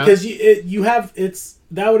negative, because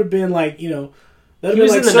that would have been like, you know... That would be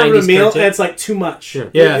like serving a meal, and it's like too much.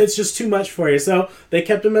 Yeah. It's just too much for you. So they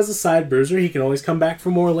kept him as a side bruiser. He can always come back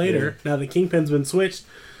for more later. Now the Kingpin's been switched.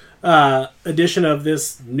 Addition of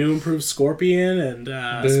this new improved Scorpion and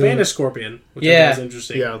Spanish Scorpion, which I thought was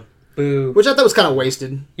interesting. Yeah. Boo. Which I thought was kind of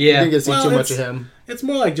wasted. Yeah. You didn't get to see too much of him. It's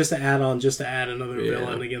more like just to add on, just to add another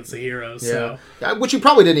villain against the heroes. Yeah. So. Which you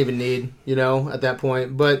probably didn't even need, at that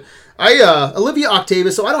point. But Olivia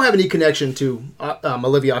Octavius, so I don't have any connection to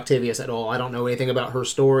Olivia Octavius at all. I don't know anything about her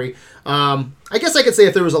story. I guess I could say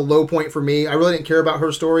if there was a low point for me, I really didn't care about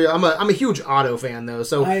her story. I'm a huge Otto fan, though.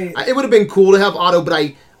 So it would have been cool to have Otto, but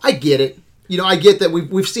I get it. I get that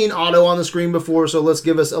we've seen Otto on the screen before, so let's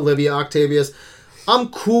give us Olivia Octavius. I'm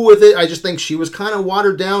cool with it. I just think she was kind of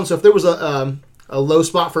watered down. So if there was a low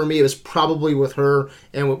spot for me, it was probably with her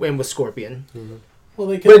and with Scorpion. Mm-hmm. Well,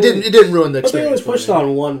 but it didn't ruin the experience. But they only pushed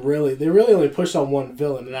on one. They really only pushed on one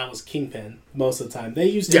villain, and that was Kingpin most of the time. They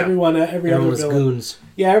used every other villain. Goons.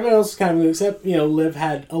 Yeah, everyone else was kind of except Liv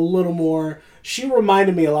had a little more. She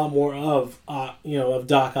reminded me a lot more of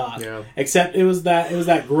Doc Ock. Yeah. Except it was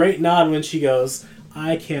that great nod when she goes,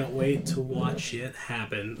 "I can't wait to watch it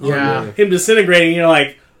happen." Yeah. Him disintegrating,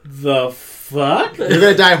 like, the fuck? You're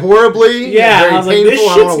going to die horribly? Yeah, I was like, this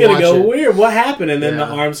shit's going to go weird. What happened? And then the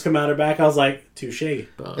arms come out her back. I was like, touche.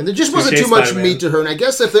 And there just wasn't too much meat to her. And I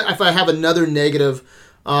guess if I have another negative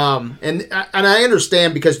And I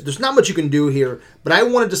understand because there's not much you can do here, but I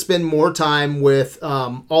wanted to spend more time with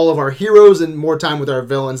all of our heroes and more time with our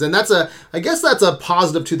villains, and I guess that's a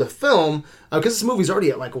positive to the film because this movie's already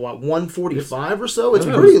at like what 145 or so. It's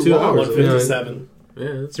pretty it's 2 long. hours. 157. Yeah,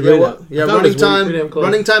 it's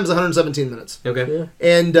Running time is 117 minutes. Okay. Yeah.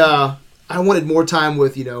 And I wanted more time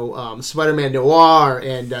with Spider-Man Noir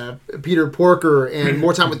and Peter Porker and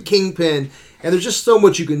more time with Kingpin. And there's just so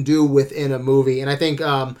much you can do within a movie. And I think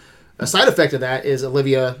a side effect of that is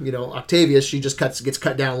Olivia, Octavius, she just gets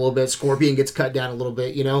cut down a little bit. Scorpion gets cut down a little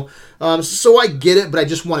bit, So I get it, but I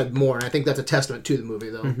just wanted more. And I think that's a testament to the movie,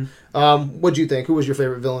 though. Mm-hmm. What'd you think? Who was your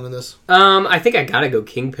favorite villain in this? I think I gotta go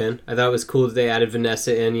Kingpin. I thought it was cool that they added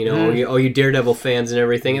Vanessa in, all you Daredevil fans and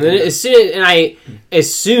everything. And then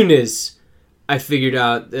as soon as I figured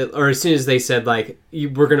out, or as soon as they said, like,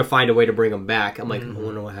 we're going to find a way to bring him back, I'm like, I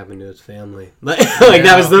wonder what happened to his family.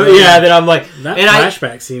 That was then I'm like... That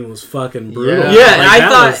flashback scene was fucking brutal. Yeah, and I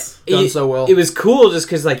thought... Done so well. It was cool just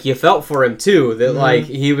because, like, you felt for him, too. That, like,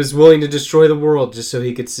 he was willing to destroy the world just so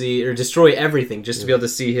he could see... Or destroy everything just to be able to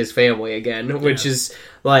see his family again. Which is,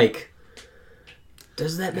 like...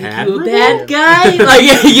 Does that make you a bad guy?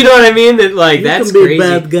 Like, you know what I mean? That like that's crazy. You can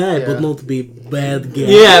be a bad guy, but not be bad guy.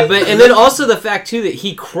 Yeah, and then also the fact too that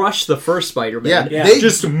he crushed the first Spider-Man. Yeah, they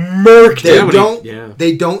just murked him.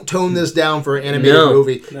 They don't tone this down for an animated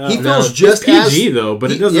movie. No. He feels just it's as PG though,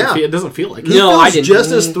 but it doesn't feel like it. He feels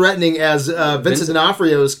just as threatening as Vincent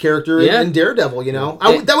D'Onofrio's character in Daredevil. That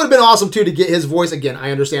would have been awesome too to get his voice again. I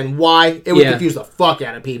understand why it would confuse the fuck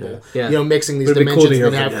out of people. Mixing these dimensions.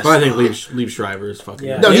 But I think Liev Schreiber is fucking.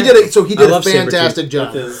 No, he did it. So he did a fantastic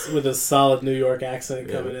job with his solid New York accent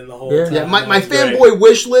coming in the whole time. Yeah, my fanboy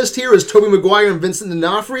wish list here is Tobey Maguire and Vincent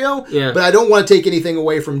D'Onofrio. Yeah. But I don't want to take anything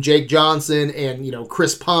away from Jake Johnson and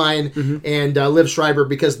Chris Pine and Liev Schreiber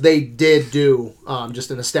because they did do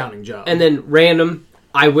just an astounding job. And then random.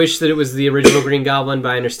 I wish that it was the original Green Goblin, but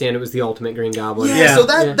I understand it was the Ultimate Green Goblin. Yeah, so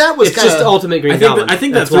that was it's just Ultimate Green Goblin. I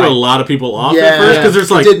think that threw a lot of people off at first because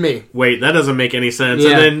there's like, wait, that doesn't make any sense.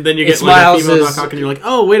 Yeah. And then you get like a female Doc Ock and you're like,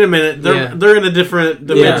 oh, wait a minute, they're in a different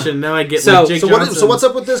dimension. Now I get like Jake Johnson. So what's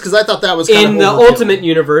up with this? Because I thought that was kind in the Ultimate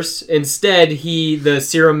Universe. Instead, the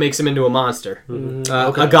serum makes him into a monster,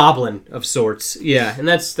 a goblin of sorts. Yeah, and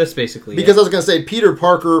that's basically because I was going to say Peter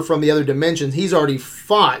Parker from the other dimensions. He's already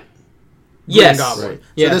fought. Yes. Goblin. Right.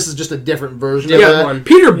 So this is just a different version of that. One.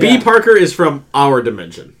 Peter B. Parker is from our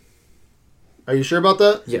dimension. Are you sure about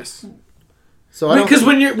that? Yes. So because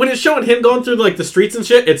when it's showing him going through like the streets and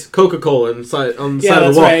shit, it's Coca-Cola on the side of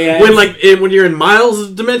the wall. Right, yeah. When you're in Miles'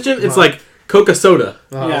 dimension, it's like Coca Soda.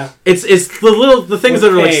 Yeah. It's the things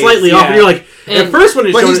that are like slightly off, and you're like at first when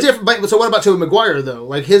it's but he's different. So what about Tobey Maguire though?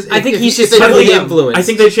 Like I think he's just heavily influenced. I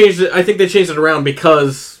think they changed it around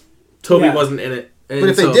because Tobey wasn't in it. But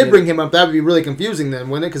if they did bring him up, that would be really confusing then,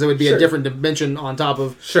 wouldn't it? Because it would be a different dimension on top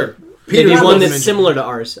of... Sure. Maybe one that's similar to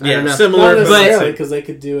ours. I don't know. Similar. But because they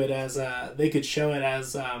could do it as... they could show it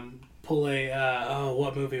as...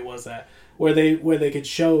 what movie was that? Where they could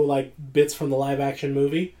show like bits from the live action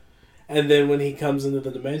movie, and then when he comes into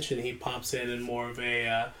the dimension, he pops in more of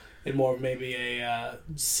maybe a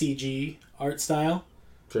CG art style.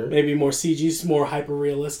 Sure. Maybe more CG, more hyper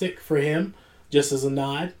realistic for him. Just as a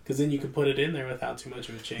nod, because then you could put it in there without too much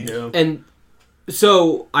of a change. Yeah. And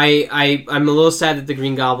so I'm a little sad that the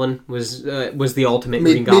Green Goblin was the ultimate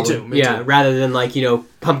Green Goblin. Me too. Rather than like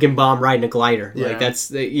Pumpkin Bomb riding a glider. Yeah. Like that's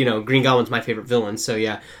Green Goblin's my favorite villain. So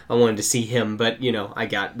yeah, I wanted to see him, but I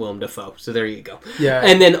got Willem Dafoe. So there you go. Yeah.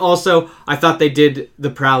 And then also I thought they did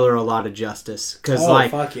the Prowler a lot of justice because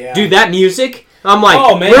dude, that music. I'm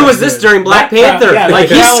like, where was this during Black Panther?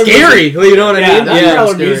 He's scary. You know what I mean? That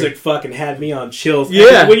Prowler music fucking had me on chills.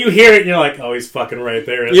 Yeah. When you hear it, you're like, oh, he's fucking right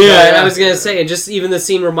there. And I was going to say, and just even the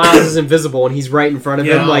scene where Miles is invisible and he's right in front of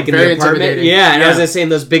him, like in the apartment. Yeah, and I was going to say,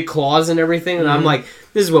 those big claws and everything, and I'm like,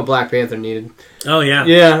 this is what Black Panther needed. Oh, yeah.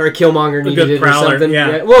 Yeah, or Killmonger needed it Prowler, or something.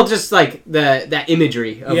 Yeah. Well, just like that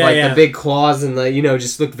imagery of the big claws and the,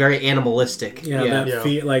 just looked very animalistic.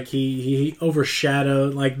 Like he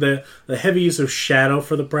overshadowed, like the heavy use of shadow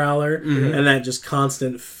for the Prowler and that just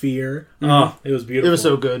constant fear. Oh, it was beautiful. It was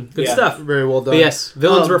so good. Good stuff. Very well done. But yes,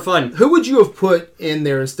 villains were fun. Who would you have put in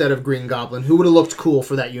there instead of Green Goblin? Who would have looked cool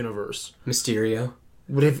for that universe? Mysterio.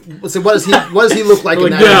 What does he look like in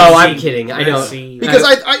that? No, I'm kidding. I know because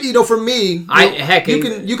I for me,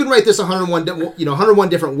 you can write this 101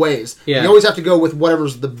 different ways. Yeah. You always have to go with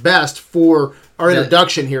whatever's the best for our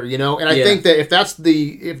introduction here, you know. And I Yeah. think that if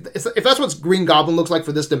that's what Green Goblin looks like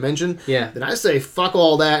for this dimension, Yeah. then I say fuck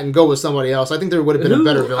all that and go with somebody else. I think there would have been a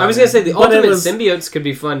better villain. I was gonna say the But it ultimate was- symbiotes could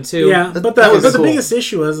be fun too. Yeah, but that was the cool. biggest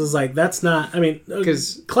issue is like that's not. I mean,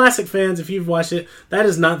 'Cause- classic fans, if you've watched it, that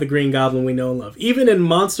is not the Green Goblin we know and love. Even in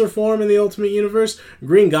monster form in the Ultimate Universe,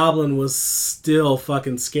 Green Goblin was still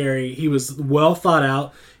fucking scary. He was well thought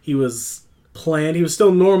out. He was planned. He was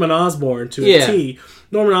still Norman Osborn to a T.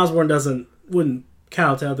 Norman Osborn wouldn't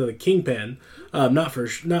kowtow to the Kingpin. Not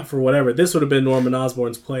for whatever. This would have been Norman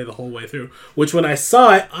Osborn's play the whole way through. Which when I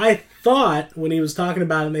saw it, I thought when he was talking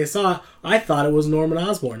about it and they saw it, I thought it was Norman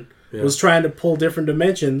Osborn. Was trying to pull different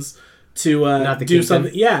dimensions to Not the do Kingpin?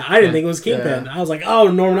 something. Yeah, I didn't think it was Kingpin. Yeah. I was like, oh,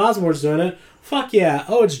 Norman Osborn's doing it. Fuck yeah.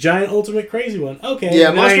 Oh, it's Giant Ultimate Crazy One. Okay. Yeah,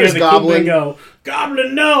 And then I hear Monstrous the Goblin. Kingpin go,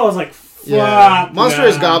 Goblin, no. I was like, fuck. Yeah,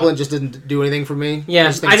 Monstrous nah. Goblin just didn't do anything for me. Yeah,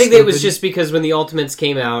 just think I think it's it was stupid. just because when the Ultimates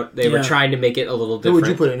came out, they were Yeah. trying to make it a little Who different. would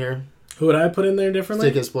you put in here? Who would I put in there differently?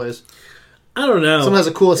 Take his place. I don't know. Someone has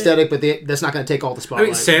a cool aesthetic, but that's not going to take all the I spotlight.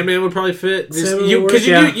 mean, Sandman would probably fit. Sandman You would because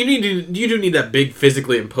work, you do need that big,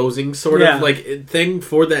 physically imposing sort Yeah. of like thing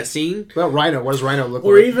for that scene. Well, Rhino. What does Rhino look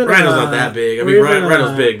Or like? even Rhino's not that big. I or mean, even,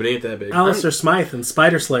 Rhino's big, but he ain't that big. Alistair Smythe and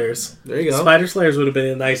Spider Slayers. There you go. Spider Slayers would have been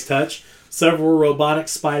a nice touch. Several robotic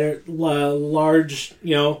large,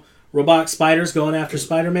 robotic spiders going after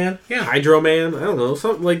Spider-Man. Yeah. Hydro Man. I don't know.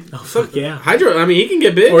 Something like. fuck yeah. Hydro. I mean, he can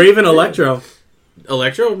get big. Or even Electro.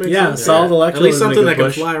 Electro. Makes Yeah, sense. solid Electro At least would make something a that can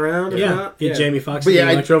push. fly around. if Yeah. not, Get Jamie Foxx But in yeah, the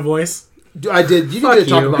I- Electro voice. I did. You Fuck didn't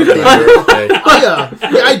talk you. about Kingpin.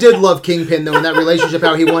 I did love Kingpin though in that relationship.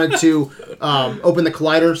 How he wanted to open the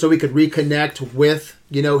collider so he could reconnect with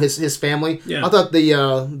his family. Yeah. I thought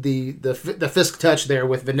the Fisk touch there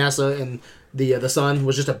with Vanessa and the son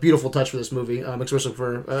was just a beautiful touch for this movie, especially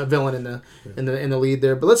for a villain in the lead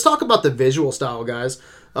there. But let's talk about the visual style, guys.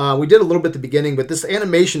 We did a little bit at the beginning, but this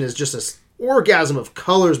animation is just a orgasm of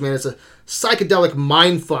colors, man. It's a psychedelic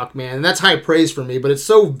mind fuck, man, and that's high praise for me. But it's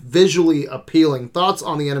so visually appealing. Thoughts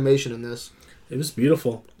on the animation in this? It was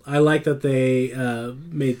beautiful. I like that they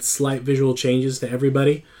made slight visual changes to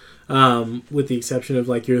everybody, with the exception of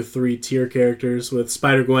like your 3-tier characters with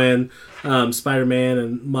Spider-Gwen, Spider-Man,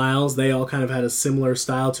 and Miles. They all kind of had a similar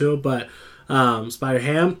style to it, but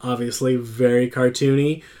Spider-Ham, obviously very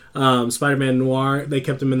cartoony. Spider-Man Noir, they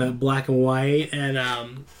kept him in that black and white,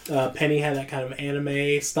 and Penny had that kind of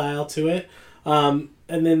anime style to it. And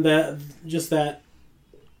then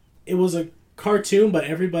it was a cartoon, but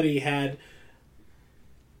everybody had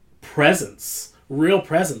presence, real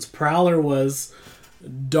presence. Prowler was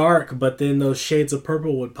dark, but then those shades of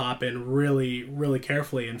purple would pop in really, really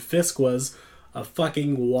carefully, and Fisk was a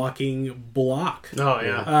fucking walking block. Oh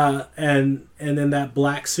yeah. And then that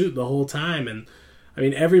black suit the whole time, and I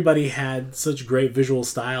mean everybody had such great visual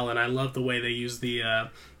style, and I love the way they used the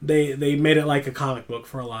they made it like a comic book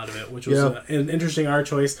for a lot of it, which was an interesting art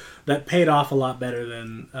choice that paid off a lot better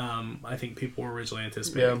than I think people were originally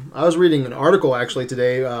anticipating. Yeah, I was reading an article actually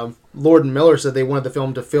today. Lord and Miller said they wanted the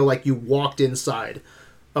film to feel like you walked inside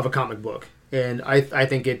of a comic book, and I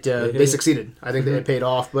think they succeeded. I think that it paid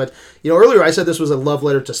off. But earlier I said this was a love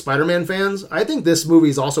letter to Spider-Man fans. I think this movie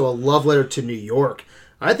is also a love letter to New York.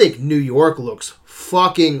 I think New York looks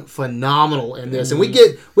fucking phenomenal in this, and we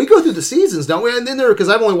go through the seasons, don't we? And then because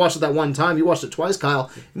I've only watched it that one time. You watched it twice,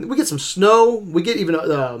 Kyle. We get some snow. We get even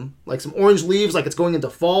like some orange leaves, like it's going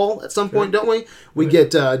into fall at some point, don't we? We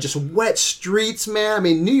get just wet streets, man. I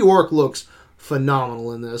mean, New York looks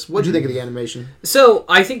phenomenal in this. What do you think of the animation? So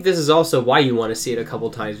I think this is also why you want to see it a couple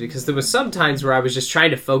times, because there was some times where I was just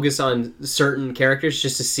trying to focus on certain characters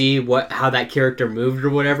just to see how that character moved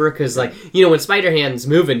or whatever. Because when Spider-Man's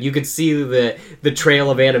moving, you could see the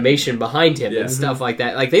trail of animation behind him and stuff like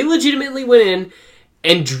that. Like they legitimately went in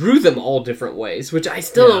and drew them all different ways, which I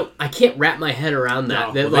still I can't wrap my head around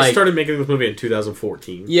that. They started making this movie in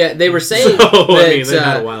 2014. Yeah, they were saying So, that. I mean, they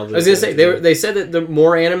had a while to I was gonna do say that. they said that there are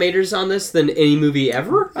more animators on this than any movie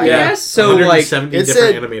ever. I guess so. 170 It different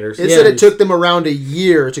said animators. it said it took them around a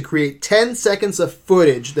year to create 10 seconds of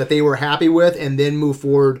footage that they were happy with, and then move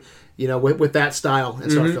forward. With that style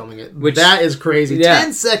and start filming it. That is crazy. Yeah.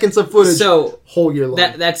 10 seconds of footage, whole year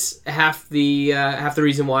long. That's half the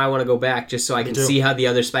reason why I want to go back, just so I can see how the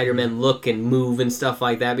other Spider-Men look and move and stuff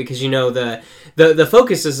like that. Because the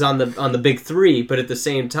focus is on the big three, but at the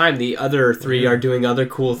same time, the other three are doing other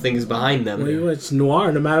cool things behind them. Well, it's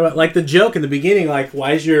noir, no matter what. Like the joke in the beginning, like,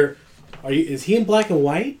 why is is he in black and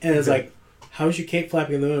white? And it's like, how is your cape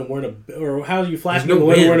flapping in the wind? Or how are you flapping in the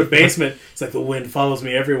wind? We're in a basement. It's like the wind follows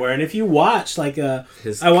me everywhere. And if you watch, I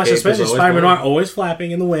watched especially Spider-Man Noir, always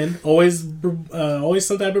flapping in the wind, always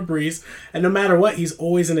some type of breeze, and no matter what, he's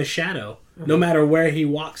always in a shadow. no matter where he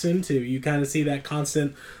walks into, you kind of see that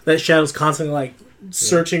shadow's constantly like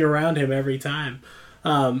searching around him every time.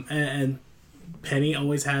 And Penny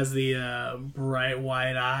always has the bright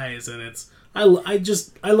white eyes, and I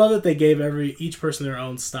love that they gave each person their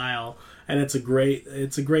own style, and it's a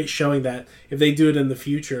great showing that if they do it in the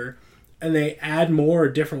future and they add more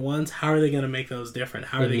different ones, how are they going to make those different?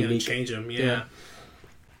 How are they going to change them? Yeah.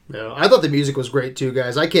 No, I thought the music was great too,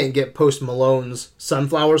 guys. I can't get Post Malone's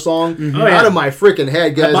Sunflower song Oh, yeah. out of my freaking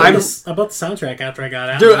head, guys. I bought the soundtrack after I got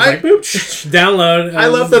out. Dude, I was like, boop, download. I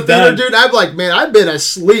left the theater, dude. I'm like, man, I've been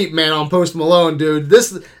asleep, man, on Post Malone, dude.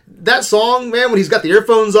 That song, man, when he's got the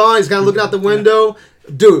earphones on, he's kind of looking out the window.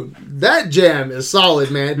 Dude, that jam is solid,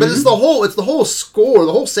 man. But it's the whole score,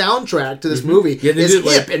 the whole soundtrack to this movie is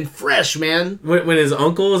hip and fresh, man. When his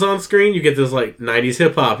uncle is on screen, you get this like 90s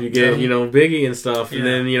hip hop. You get Biggie and stuff, and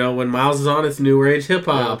then when Miles is on, it's new age hip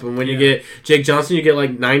hop. And when you get Jake Johnson, you get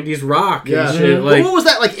like 90s rock and shit. Like, what was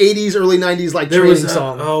that like 80s, early 90s like training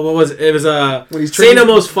song? What was it? It was when he's Say No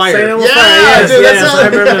Most Fire. Dude, yes, I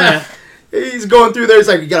remember that. He's going through there. It's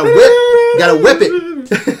like you gotta whip it.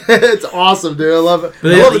 It's awesome, dude. I love it.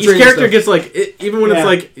 But I love each character gets like even when it's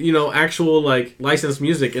like actual like licensed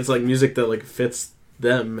music, it's like music that like fits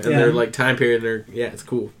them and their like time period. It's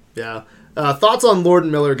cool. Yeah. Thoughts on Lord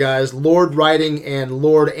and Miller, guys? Lord writing and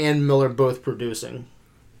Lord and Miller both producing.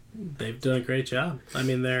 They've done a great job. I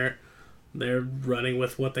mean, they're running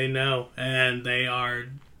with what they know, and they are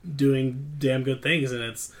doing damn good things. And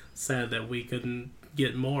it's sad that we couldn't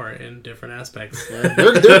get more in different aspects.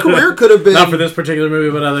 Their career could have been not for this particular movie,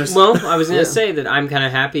 but others. Well, I was gonna say that I'm kind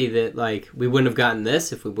of happy that like we wouldn't have gotten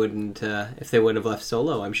this if they wouldn't have left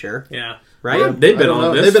Solo. I'm sure. Yeah. Right. Well, they've been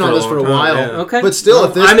on this for a while. Yeah. Okay. But still,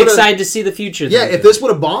 if this I'm excited to see the future. Yeah, if this would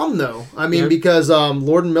have bombed, though, I mean, because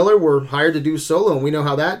Lord and Miller were hired to do Solo, and we know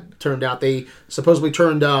how that turned out. They supposedly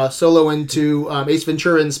turned Solo into Ace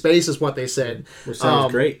Ventura in space, is what they said. Which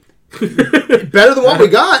sounds great. Better than what we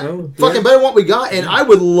got. Fucking better than what we got. And I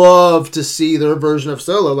would love to see their version of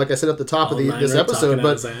Solo, like I said at the top of this episode.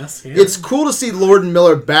 But it's cool to see Lord and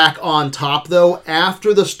Miller back on top, though,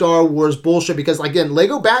 after the Star Wars bullshit. Because, again,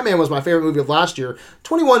 Lego Batman was my favorite movie of last year.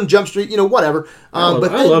 21 Jump Street, whatever. I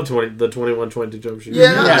love the 21, 22 Jump Street.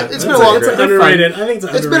 Yeah, it's been a while. It's underrated. I think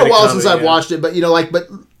it's been a while since I've watched it. But, but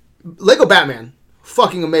Lego Batman,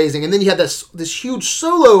 fucking amazing. And then you had this huge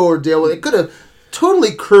Solo ordeal where it could have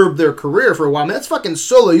totally curbed their career for a while. I mean, that's fucking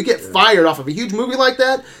Solo. You get fired off of a huge movie like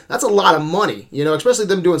that. That's a lot of money, especially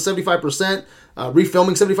them doing 75%,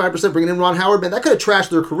 refilming 75%, bringing in Ron Howard. Man, that could have trashed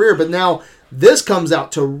their career. But now this comes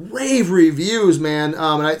out to rave reviews, man.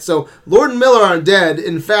 So Lord and Miller aren't dead.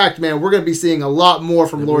 In fact, man, we're going to be seeing a lot more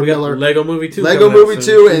from Lord Miller. Lego Movie 2.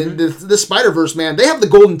 And the Spider-Verse, man. They have the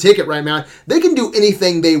golden ticket right now. They can do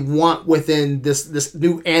anything they want within this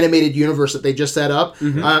new animated universe that they just set up.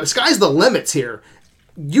 Sky's the limits here.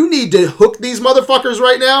 You need to hook these motherfuckers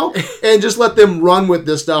right now and just let them run with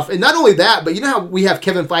this stuff. And not only that, but you know how we have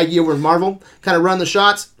Kevin Feige over in Marvel kind of run the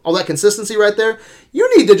shots? All that consistency right there?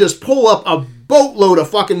 You need to just pull up a boatload of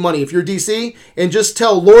fucking money if you're DC and just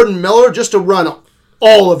tell Lord and Miller just to run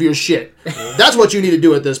all of your shit. That's what you need to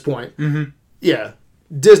do at this point. Yeah.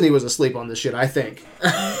 Disney was asleep on this shit, I think.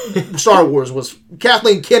 Star Wars was...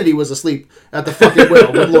 Kathleen Kennedy was asleep at the fucking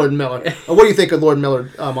wheel with Lord and Miller. What do you think of Lord and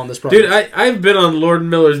Miller on this project? Dude, I've been on Lord and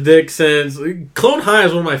Miller's dick since... Clone High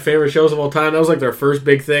is one of my favorite shows of all time. That was like their first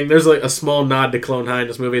big thing. There's like a small nod to Clone High in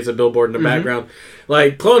this movie. It's a billboard in the background.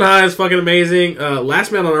 Like, Clone High is fucking amazing.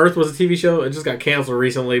 Last Man on Earth was a TV show. It just got canceled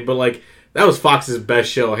recently, but like... That was Fox's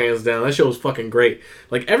best show, hands down. That show was fucking great.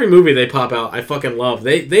 Like, every movie they pop out, I fucking love.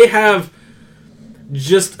 They have...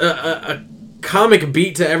 just a comic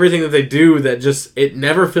beat to everything that they do that just it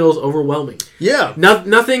never feels overwhelming. Yeah.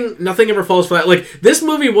 Nothing ever falls flat. Like, this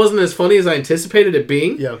movie wasn't as funny as I anticipated it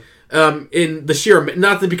being. Yeah. In the sheer,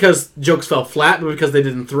 not that because jokes fell flat, but because they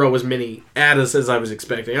didn't throw as many at us as I was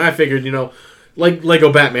expecting. I figured, like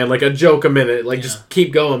Lego Batman, like a joke a minute, like just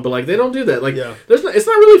keep going, but like they don't do that. Like it's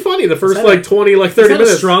not really funny the first 20, like 30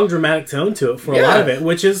 minutes. A strong dramatic tone to it for a lot of it,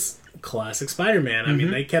 which is classic Spider-Man. I mean,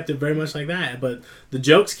 they kept it very much like that, but the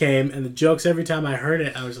jokes came, and the jokes, every time I heard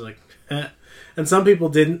it, I was like, eh. And some people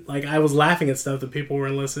didn't. Like, I was laughing at stuff that people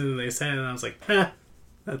weren't listening, and they said, and I was like,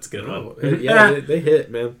 that's a good one. Yeah, they hit,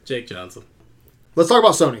 man. Jake Johnson. Let's talk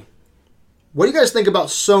about Sony. What do you guys think about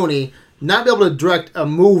Sony not be able to direct a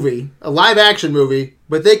movie, a live-action movie,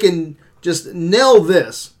 but they can just nail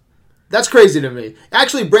this? That's crazy to me.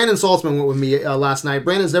 Actually, Brandon Saltzman went with me last night.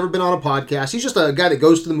 Brandon's never been on a podcast. He's just a guy that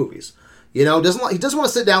goes to the movies. He doesn't want to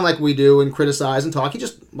sit down like we do and criticize and talk. He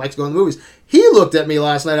just likes to go to the movies. He looked at me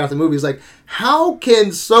last night after the movie. He's like, how can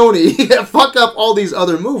Sony fuck up all these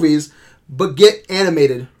other movies, but get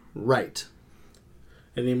animated right.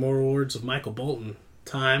 Any more words of Michael Bolton?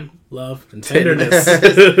 Time, love, and tenderness.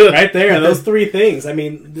 Right there, those three things. I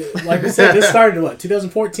mean, like we said, this started in what,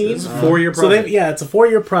 2014? It's a 4-year So project. it's a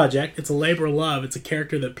 4-year project. It's a labor of love. It's a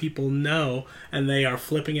character that people know, and they are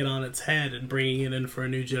flipping it on its head and bringing it in for a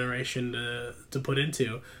new generation to put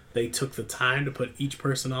into. They took the time to put each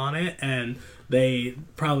person on it, and they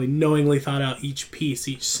probably knowingly thought out each piece,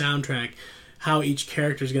 each soundtrack, how each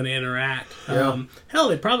character is going to interact. Yeah. Hell,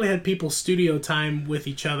 they probably had people studio time with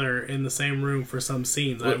each other in the same room for some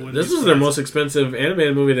scenes. This is their most expensive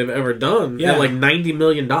animated movie they've ever done. Yeah. At like $90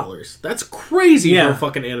 million. That's crazy Yeah. for a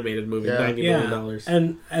fucking animated movie. Yeah. $90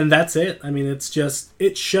 million. And that's it. I mean,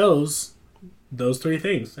 it shows those three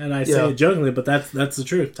things. And I say Yeah. it jokingly, but that's the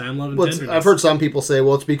truth. Time, love, and Well, tenderness. I've heard some people say,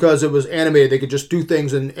 well, it's because it was animated. They could just do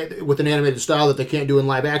things with an animated style that they can't do in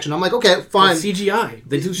live action. I'm like, okay, fine. It's CGI.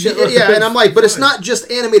 They do shit. Yeah, and I'm like, but it's not just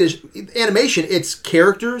animation. It's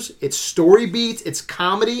characters, it's story beats, it's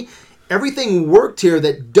comedy. Everything worked here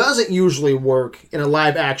that doesn't usually work in a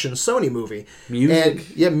live action Sony movie.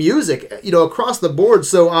 Music. And, music, across the board.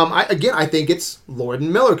 So, I think it's Lord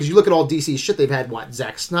and Miller, because you look at all DC shit, they've had,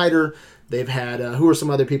 Zack Snyder, they've had, who are some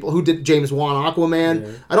other people? Who did James Wan, Aquaman?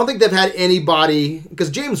 Yeah. I don't think they've had anybody, because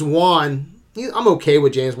James Wan, I'm okay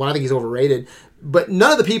with James Wan, I think he's overrated, but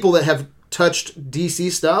none of the people that have touched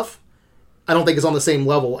DC stuff, I don't think is on the same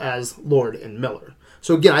level as Lord and Miller.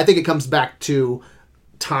 So again, I think it comes back to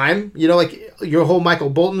time, like your whole Michael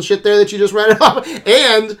Bolton shit there that you just read off,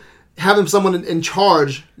 and having someone in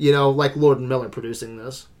charge, like Lord and Miller producing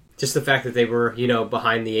this. Just the fact that they were,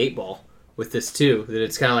 behind the 8 ball with this too. That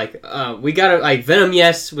it's kind of like we gotta like Venom.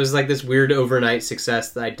 Yes, was like this weird overnight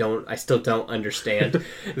success that I still don't understand.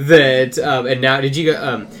 That and now did you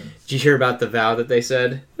hear about the vow that they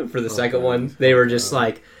said for the second one? They were just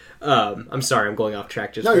like. I'm sorry, I'm going off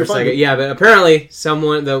track just for a second. Yeah, but apparently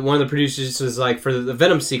one of the producers was like, for the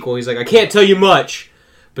Venom sequel, he's like, I can't tell you much,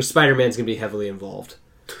 but Spider-Man's going to be heavily involved.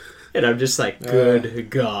 And I'm just like,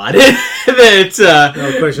 good God.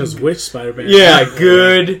 The question is, which Spider-Man? Yeah,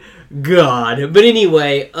 good God. But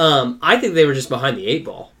anyway, I think they were just behind the 8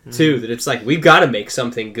 ball, too. That it's like, we've got to make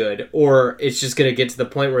something good, or it's just going to get to the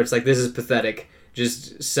point where it's like, this is pathetic.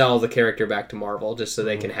 Just sell the character back to Marvel just so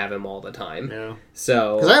they can have him all the time. Yeah.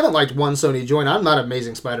 So because I haven't liked one Sony joint. I'm not an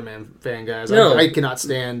Amazing Spider-Man fan, guys. No. I cannot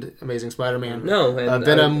stand Amazing Spider-Man. No, and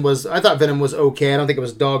Venom I thought Venom was okay. I don't think it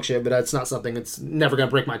was dog shit, but that's not something that's never going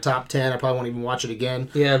to break my top 10. I probably won't even watch it again.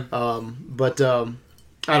 Yeah. But I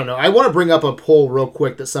don't know. I want to bring up a poll real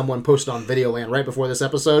quick that someone posted on Videoland right before this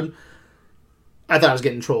episode. I thought I was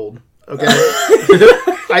getting trolled. Okay.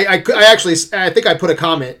 I think I put a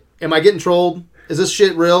comment. Am I getting trolled? Is this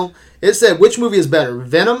shit real? It said, which movie is better,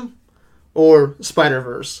 Venom or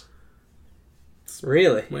Spider-Verse?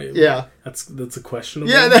 Really? Wait, Yeah. That's a question.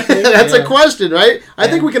 Yeah, that's a question, right? I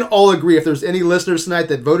think we can all agree if there's any listeners tonight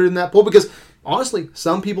that voted in that poll, because honestly,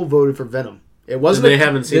 some people voted for Venom. It wasn't. They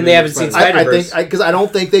haven't seen. Then they haven't seen Spider-Verse. I think because I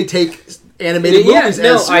don't think they take animated movies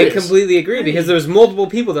as I serious. completely agree, because there was multiple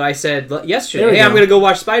people that I said yesterday, There we hey, I'm go. going to go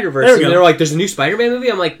watch Spider-Verse, There we and go. they're like, there's a new Spider-Man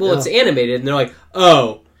movie? I'm like, well, it's animated, and they're like,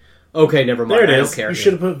 oh, okay, never mind, There it I is. don't care. You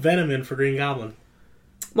should have put Venom in for Green Goblin.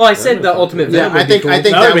 Well, I said the Ultimate Yeah, Venom would I think be cool. that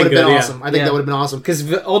would have been good, yeah. awesome. I think that would have been awesome.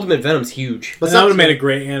 Because Ultimate Venom's huge. But That would have made a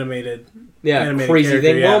great animated Crazy character,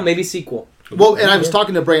 thing. yeah. Well, maybe sequel. Well, and I was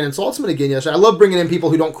talking to Brandon Saltzman again yesterday. I love bringing in people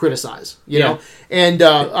who don't criticize, you know. And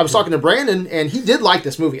I was talking to Brandon, and he did like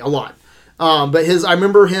this movie a lot. But I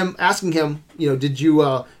remember him asking him, do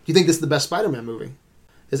you think this is the best Spider-Man movie?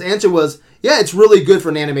 His answer was, yeah, it's really good for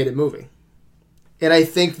an animated movie. And I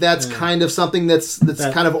think that's kind of something that's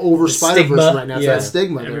kind of over Spider-Verse right now. It's that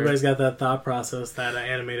stigma. Everybody's got that thought process that an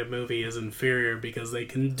animated movie is inferior because they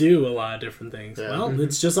can do a lot of different things. Yeah. Well,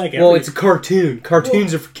 it's just like Well, it's a cartoon.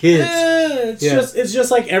 Cartoons are for kids. It's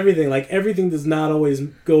just like everything. Like everything does not always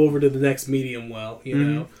go over to the next medium well, you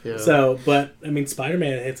know. Yeah. So, but I mean,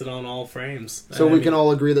 Spider-Man hits it on all frames. So we can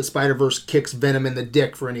all agree that Spider-Verse kicks Venom in the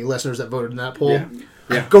dick for any listeners that voted in that poll.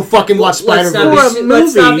 Yeah. Go fucking watch Spider-Verse.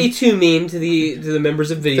 Let's not be too mean to the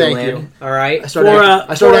members of Thank Videoland. you. All right. I started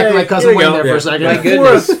acting like Cousin Wayne there for a second. My For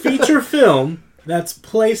goodness. a feature film that's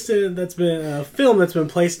placed in that's been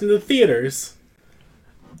placed into theaters,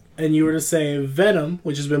 and you were to say Venom,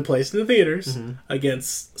 which has been placed into theaters,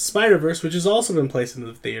 against Spider-Verse, which has also been placed into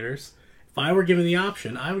the theaters, if I were given the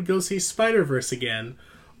option, I would go see Spider-Verse again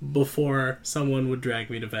before someone would drag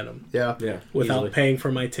me to Venom. Yeah. Without easily. paying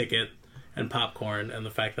for my ticket and popcorn and the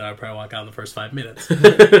fact that I'd probably walk out in the first 5 minutes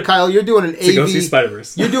Kyle, you're doing an to go see AV.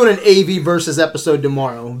 Spider-Verse. You're doing an AV versus episode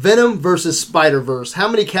tomorrow. Venom versus Spider-Verse. How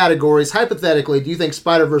many categories, hypothetically, do you think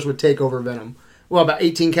Spider-Verse would take over Venom? Well, about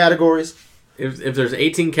 18 categories. If there's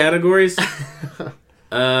 18 categories,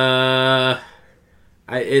 at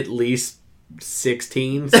least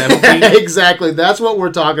 16, 17. Exactly. That's what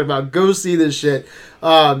we're talking about. Go see this shit.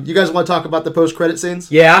 You guys want to talk about the post-credit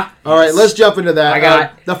scenes? Yeah. All right, let's jump into that. I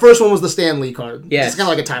got the first one was the Stan Lee card. Yes. It's kind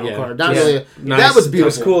of like a title card. Not Yeah. really. Nice. That was It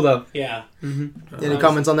beautiful. was cool though. Yeah. Any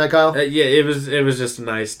comments on that, Kyle? Yeah, it was just a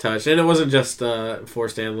nice touch, and it wasn't just for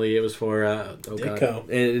Stan Lee. It was for Ditko.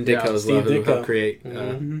 and Yeah, Ditko as Steve well, who Ditko. helped create.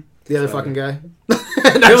 The other fucking guy.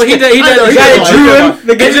 No, he does. He I know, does. he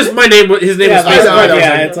does. It's just my name. His name Yeah, was Space. I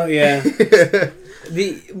know. yeah.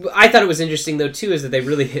 I thought it was interesting though too is that they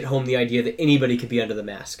really hit home the idea that anybody could be under the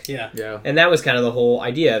mask. Yeah. Yeah. And that was kind of the whole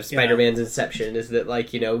idea of Spider-Man's inception is that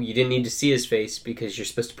like, you didn't need to see his face because you're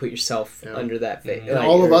supposed to put yourself under that face. And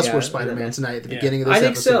all of us were Spider-Man tonight at the beginning of this I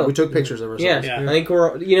think episode. so. We took pictures of ourselves. Yeah. Yeah. I think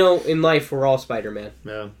we're, in life we're all Spider-Man.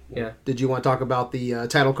 Yeah. Yeah. Did you want to talk about the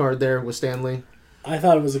title card there with Stan Lee? I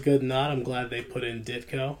thought it was a good nod. I'm glad they put in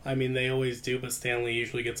Ditko. I mean, they always do, but Stanley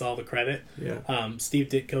usually gets all the credit. Yeah. Steve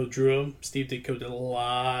Ditko drew him. Steve Ditko did a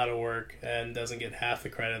lot of work and doesn't get half the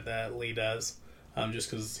credit that Lee does,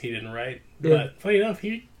 just because he didn't write. Yeah. But funny enough,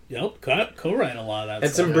 he helped co-write a lot of that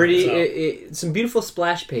And stuff. some pretty, So, some beautiful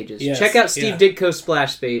splash pages. Yes, Check out Steve yeah. Ditko's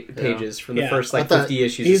splash pages from the Yeah. first I thought 50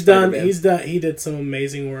 issues. he's of done. Spider-Man. He did some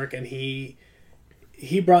amazing work, and he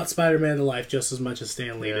brought Spider-Man to life just as much as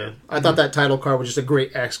Stan Lee did. I thought that title card was just a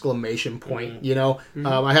great exclamation point.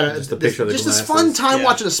 I had Just a picture of the this glasses. fun time Yeah.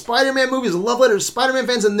 watching a Spider-Man movie. It's a love letter to Spider-Man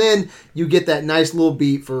fans, and then you get that nice little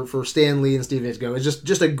beat for Stan Lee and Steve Ditko. It's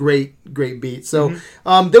just a great beat. So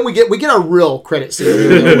then we get our real credit scene.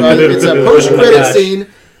 It's a post-credit gosh. scene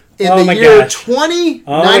in Oh the my year gosh.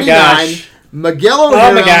 2099. gosh. Miguel Oh my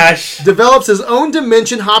O'Hara gosh. develops his own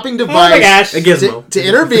dimension hopping Oh device my gosh. A gizmo. to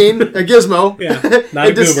intervene, a gizmo, Yeah, not a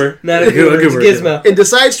and dis- goober. Not a goober, it's Goober, Gizmo. and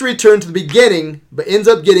decides to return to the beginning, but ends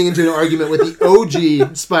up getting into an argument with the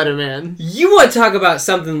OG Spider-Man. You want to talk about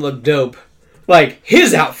something that looked dope? Like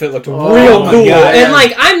his outfit looked real my cool, God, and yeah.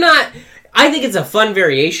 like I think it's a fun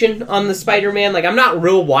variation on the Spider-Man. Like I'm not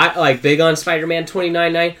real big on Spider-Man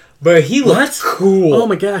 2099, but he looked cool. Oh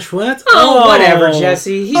my gosh, what? Oh, whatever,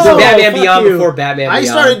 Jesse. He's Oh, Batman fuck Beyond you. before Batman I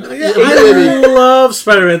Beyond. started. I love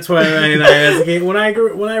Spider-Man 2099 as a kid. When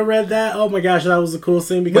I read that, oh my gosh, that was the coolest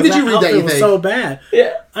thing because When did you read that, outfit you was think? so bad.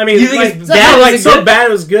 Yeah. I mean, You think like, it's that bad? like Is it so good? bad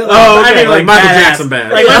it was good. Oh, okay, I mean, like Michael badass. Jackson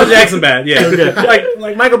bad. Like Michael Jackson bad, yeah.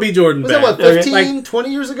 like Michael B. Jordan Was bad. that what, 15, Like,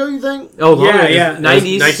 20 years ago, you think? Oh, long Yeah, ago. yeah. That was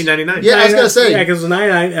 90s. 1999. Yeah, I was going to say. Yeah, because it was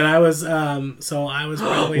 99, and I was, so I was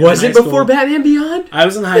probably in Was high it before school. Batman Beyond? I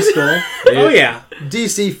was in high school. Oh, yeah.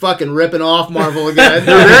 DC fucking ripping off Marvel again.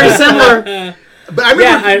 They're very similar. But I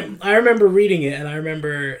remember. Yeah, I remember reading it, and I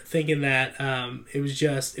remember thinking that it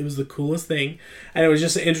was the coolest thing, and it was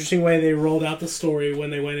just an interesting way they rolled out the story when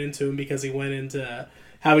they went into him, because he went into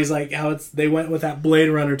they went with that Blade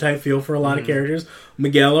Runner type feel for a lot of characters.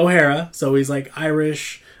 Miguel O'Hara, so he's like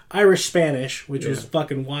Irish Spanish, which was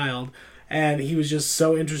fucking wild, and he was just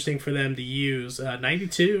so interesting for them to use.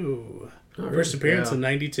 92 first appearance in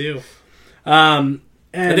 92.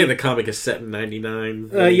 And I think the comic is set in 99.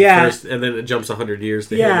 yeah. First, and then it jumps 100 years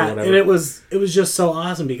to him or yeah, whatever. and it was just so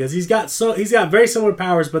awesome because he's got very similar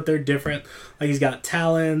powers, but they're different. Like he's got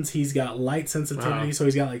talons, he's got light sensitivity, so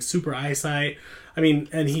he's got like super eyesight. I mean,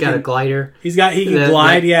 and he Got a glider. he can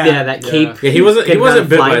glide. Yeah, that cape. Yeah, he wasn't Can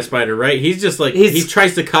bit by fly. a spider, right? He's just like He's- he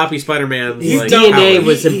tries to copy Spider-Man's His like DNA powers.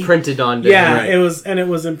 was He- imprinted onto Yeah, him. Right. it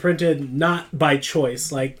was imprinted not by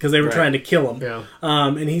choice, like because they were Right. trying to kill him. Yeah.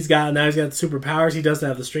 And he's got superpowers. He doesn't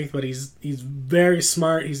have the strength, but he's very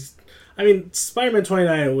smart. Spider-Man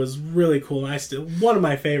 29 was really cool, and one of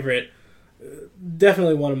my favorite,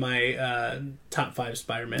 definitely one of my top 5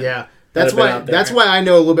 Spider-Man. Yeah. that That's have been why. out there. That's why I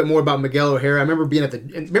know a little bit more about Miguel O'Hara. I remember being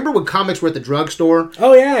remember when comics were at the drugstore.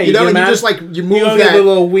 Oh yeah, You know, get and you them just out, like you move you know, that the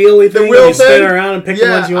little wheelie thing, wheel and you spin thing? around and pick the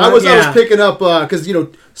Yeah, ones you I want. was picking up because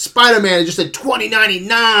Spider-Man just said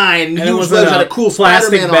 2099. and it Huge was letters a had a cool plastic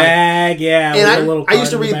Spider-Man on it. bag, yeah. with a And little I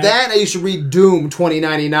used to card in the read back. that, and I used to read Doom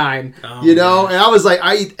 2099. Oh, And I was like,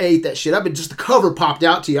 I ate that shit up, and just the cover popped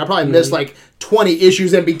out to you. I probably missed like 20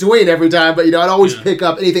 issues in between every time, but I'd always pick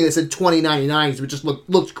up anything that said 2099 because it just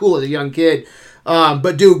looked cool as a young kid.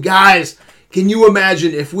 But dude, guys, can you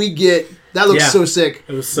imagine if we get that? Looks Yeah. so sick.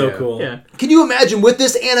 It was so Yeah. cool. Yeah. Can you imagine with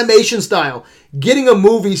this animation style getting a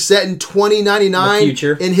movie set in 2099 The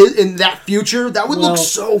future. in that future? That would Well, look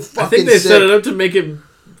so I fucking think they sick. set it up to make it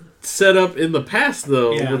set up in the past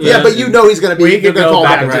though. Yeah. Yeah, but you know he's going to be. Where he They're could going to go call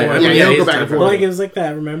back back and to forth. it. Yeah, Yeah, he'll he's go back and time forth. Like it was like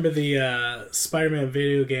that. Remember the Spider-Man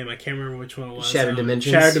video game? I can't remember which one it was. Shattered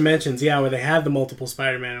Dimensions? Shattered Dimensions. Yeah, where they had the multiple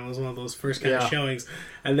Spider-Man. It was one of those first kind of showings,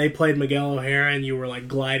 and they played Miguel O'Hara, and you were like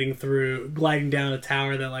gliding down a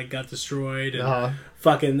tower that like got destroyed, and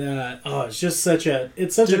fucking. It's just such a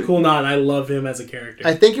cool nod. I love him as a character.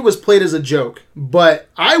 I think it was played as a joke, but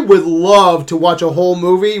I would love to watch a whole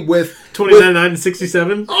movie with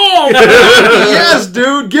 29,967. Oh yes,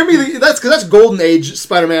 dude! Give me that's Golden Age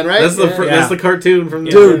Spider-Man, right? That's that's the cartoon from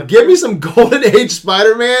the Dude, give me some Golden Age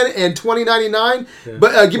Spider-Man and 2099,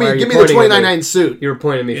 but give me the 2099 suit. You were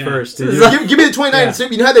pointing at me first. Give me the 2099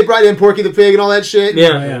 suit. You know how they brought in Porky the Pig and all that shit?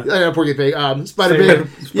 Yeah. Porky the Pig.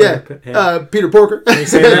 Spider-Pig. Peter Porker. Can you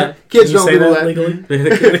say that? Kids Can you don't say Google that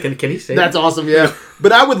that. legally? Can he say That's awesome, yeah.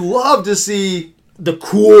 But I would love to see the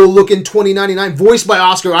cool looking 2099, voiced by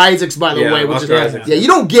Oscar Isaacs, by the way. Oscar Isaacs. Yeah, you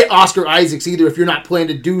don't get Oscar Isaacs either if you're not planning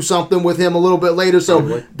to do something with him a little bit later.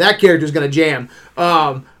 So that character's gonna jam.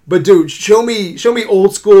 But dude, show me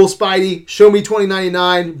old school Spidey. Show me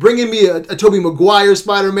 2099. Bringing me a Tobey Maguire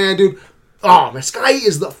Spider-Man, dude. Oh, my sky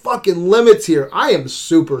is the fucking limits here. I am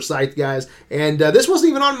super psyched, guys. And this wasn't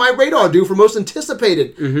even on my radar, dude, for most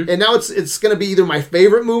anticipated. And now it's going to be either my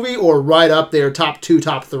favorite movie or right up there, top 2,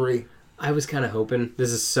 top 3. I was kind of hoping, this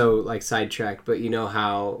is so like sidetracked, but you know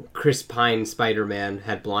how Chris Pine Spider-Man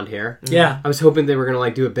had blonde hair? Yeah. I was hoping they were going to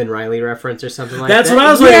like do a Ben Reilly reference or something like That's that. what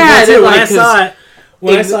I was waiting for too. When like, I saw it.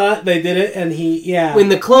 When I saw it, they did it, and in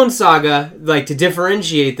the Clone Saga, like to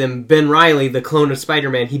differentiate them, Ben Reilly, the clone of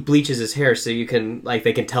Spider-Man, he bleaches his hair so you can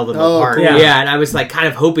they can tell them apart. Cool. Yeah, and I was like kind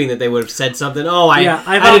of hoping that they would have said something. I thought,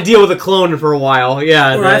 had to deal with a clone for a while.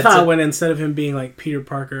 Yeah, or I thought when instead of him being like Peter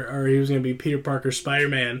Parker, or he was going to be Peter Parker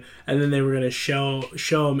Spider-Man, and then they were going to show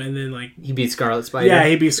him, and then like he beat Scarlet Spider. Yeah,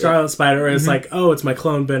 he'd be Scarlet Spider. And it's like, oh, it's my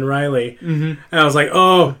clone Ben Reilly, and I was like,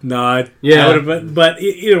 oh, nod. Yeah, but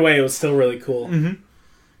either way, it was still really cool.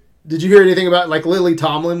 Did you hear anything about, like, Lily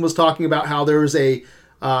Tomlin was talking about how there was a,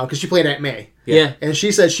 because she played Aunt May. Yeah. And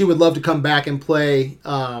she said she would love to come back and play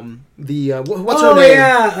what's her name?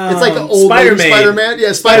 Yeah. It's like the old Spider-Man.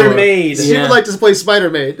 Yeah, Spider-Maid. She would like to play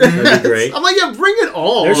Spider-Maid. That'd be great. I'm like, yeah, bring it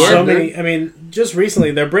on. There's so many. I mean, just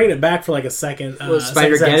recently, they're bringing it back for like a second.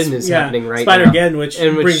 Spider-Geddon is happening right now. Spider-Geddon, which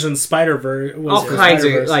brings in Spider-Verse. All kinds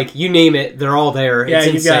of, like, you name it, they're all there. Yeah,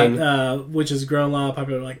 it's insane. You got, which has grown a lot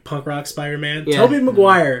popular, like punk rock Spider-Man. Yeah. Tobey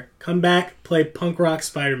Maguire, come back, play punk rock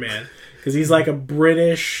Spider-Man. Because he's like a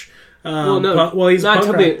British... he's not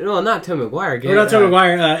Tobey. No, not Tobey Maguire. Or not Tobey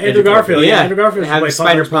Maguire. Andrew Garfield. Yeah, Andrew Garfield have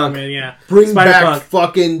Spider-Punk. Yeah, bring back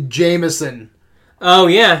fucking Jameson. Oh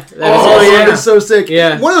yeah, that is so sick.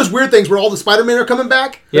 Yeah, one of those weird things where all the Spider-Men are coming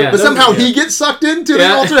back. Yeah, but somehow he gets sucked into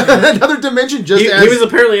another dimension. He was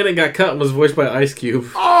apparently in it, got cut, and was voiced by Ice Cube.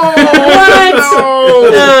 Oh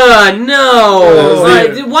what?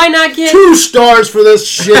 No! Why not get 2 stars for this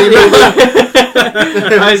shitty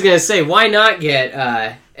movie? I was gonna say, why not get?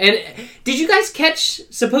 And did you guys catch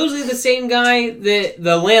supposedly the same guy,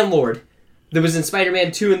 the landlord that was in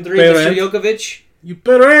Spider-Man 2 and 3, Mr. Yokovich? You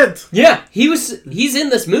better end. Yeah, he's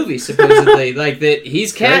in this movie supposedly. Like that,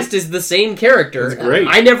 he's cast as the same character. That's great.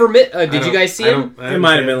 I never met. Did you guys see him? It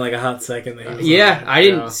might have been like a hot second. That he was I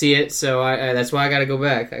didn't see it, so that's why I got to go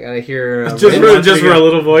back. I got to hear just for a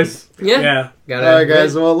little voice. Yeah. All right,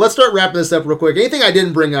 guys. Well, let's start wrapping this up real quick. Anything I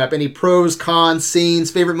didn't bring up? Any pros, cons,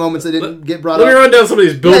 scenes, favorite moments that didn't get brought up? Let me run down some of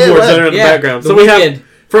these billboards that are in the background. So we have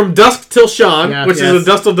From Dusk Till Shaun, which is a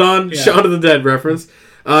Dusk Till Dawn, Shaun of the Dead reference.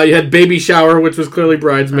 You had Baby Shower, which was clearly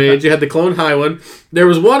Bridesmaids. You had the Clone High one. There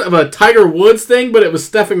was one of a Tiger Woods thing, but it was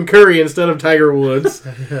Stephen Curry instead of Tiger Woods.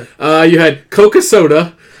 You had Coca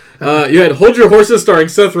Soda. You had Hold Your Horses starring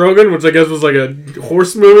Seth Rogen, which I guess was like a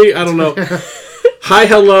horse movie. I don't know. Hi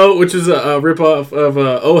Hello, which is a ripoff of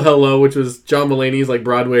Oh Hello, which was John Mulaney's like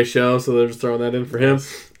Broadway show, so they're just throwing that in for him.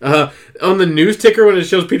 On the news ticker, when it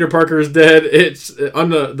shows Peter Parker is dead, it's on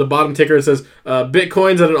the bottom ticker. It says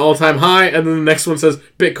Bitcoin's at an all-time high, and then the next one says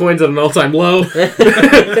Bitcoin's at an all-time low.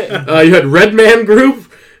 You had Red Man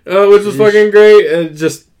Group, which was fucking great. And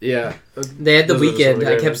they had The Weeknd.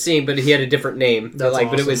 I kept seeing, but he had a different name.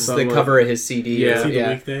 But it was the cover of his CD. Yeah, The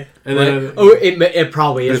Weekday. And then, it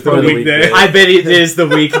probably is The Weekday. I bet it is The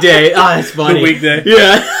Weekday. That's funny. The Weekday.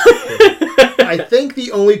 Yeah. I think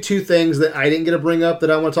the only 2 things that I didn't get to bring up that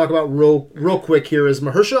I want to talk about real quick here is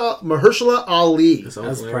Mahershala Ali.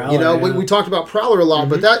 That's Prowler, you know, we talked about Prowler a lot,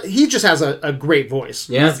 but that he just has a great voice.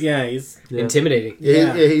 Yeah, he's intimidating.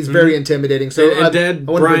 He's very intimidating. So and Dad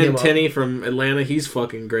Brian Tenney from Atlanta, he's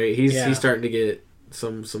fucking great. He's starting to get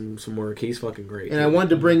some work. He's fucking great. And I wanted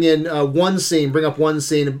to bring up one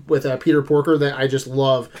scene with Peter Porker that I just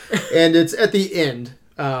love, and it's at the end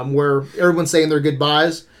where everyone's saying their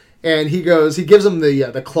goodbyes, and he gives them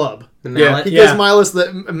the club. The mallet? He gives Malice.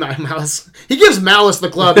 He gives Malice the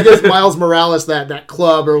club. He gives Miles Morales that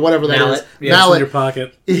club or whatever that Mallet. is. Yeah, It's in Mallet. your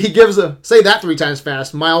pocket. He gives say that 3 times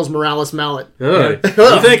fast. Miles Morales mallet.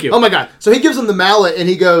 Thank you. Oh my god! So he gives him the mallet and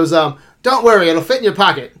he goes, "Don't worry, it'll fit in your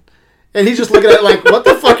pocket." And he's just looking at it like, what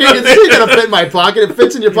the fuck? It's gonna fit in my pocket. It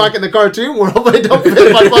fits in your pocket in the cartoon world, but it don't fit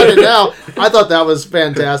in my pocket now. I thought that was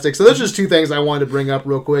fantastic. So those are just 2 things I wanted to bring up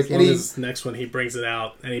real quick. As And long he, as next one he brings it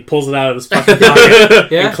out and he pulls it out of his fucking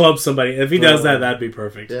pocket Yeah. and clubs somebody. If he does that, that'd be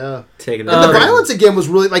perfect. yeah. Taking And the Um, violence again was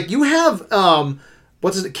really like you have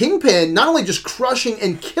Kingpin not only just crushing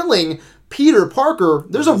and killing Peter Parker.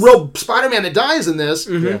 There's a real Spider-Man that dies in this,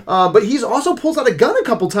 but he's also pulls out a gun a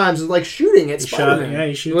couple times and like shooting at He shot, Spider-Man.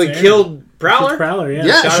 he shoots Well, he Aaron. killed Prowler? Shoots Prowler, yeah.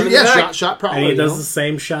 Yeah, Shot him in the back. shot Prowler. And he does you the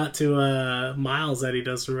same shot to Miles that he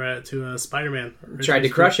does to Spider-Man. Tried to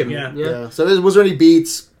crush him. Yeah. know? Yeah. So was there any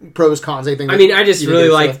beats, pros, cons, anything? I mean, I just you really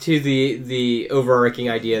think like so? to the overarching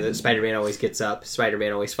idea that Spider-Man always gets up,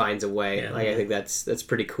 Spider-Man always finds a way. Yeah. Like I think that's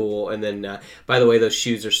pretty cool. And then, by the way, those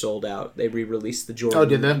shoes are sold out. They re-released the Jordan. Oh,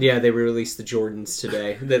 did they? Yeah, they re-released the Jordans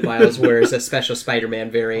today that Miles wears, a special Spider-Man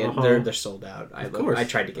variant. They're sold out. course. I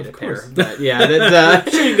tried to get Of a pair, course. but yeah,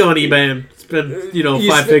 that's. Sure, you can go on eBay and spend, You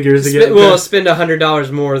 5 sp- figures to sp- get. Well, spend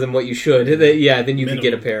 $100 more than what you should. Then you could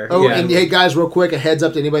get a pair. Oh, yeah. and hey guys, real quick, a heads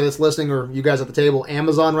up to anybody that's listening or you guys at the table.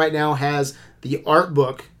 Amazon right now has the art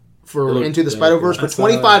book for Look, Into the yeah, Spider-Verse for I saw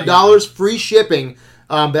that, $25, free shipping.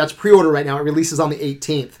 That's pre-order right now. It releases on the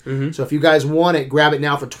 18th. Mm-hmm. So if you guys want it, grab it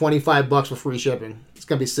now for $25 with free shipping. It's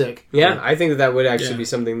gonna be sick. Yeah, I think that would actually Yeah. be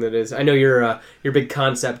something that is. I know you're a big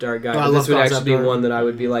concept art guy. Oh, I But love this would concept actually be art. one that I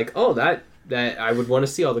would be like, oh, that I would want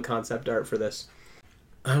to see all the concept art for this.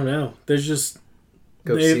 I don't know. There's just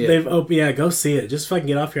Go see it. go see it. Just fucking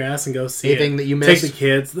get off your ass and go see Anything it. that you Take missed? the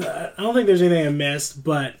kids. I don't think there's anything I missed,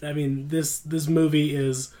 but I mean this movie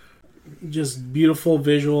is just beautiful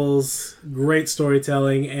visuals, great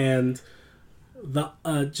storytelling, and the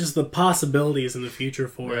just the possibilities in the future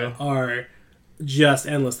for it are just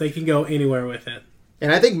endless. They can go anywhere with it.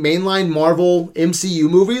 And I think mainline Marvel MCU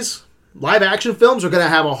movies, live action films, are going to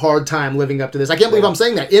have a hard time living up to this. I can't believe I'm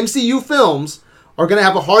saying that. MCU films are going to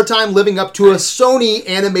have a hard time living up to a Sony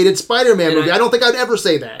animated Spider-Man And movie. I don't think I'd ever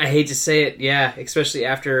say that. I hate to say it, yeah, especially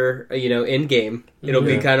after Endgame. It'll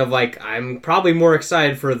be kind of like I'm probably more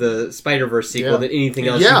excited for the Spider-Verse sequel Yeah. than anything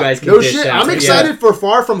else Yeah, you guys can no dish shit. out. I'm Yeah. excited for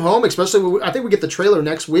Far From Home, especially. I think we get the trailer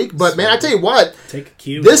next week. But man, I tell you what, Take a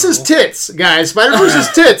cue. this is tits, guys. Spider-Verse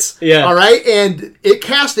is tits. Yeah. All right, and it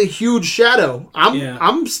cast a huge shadow. Yeah.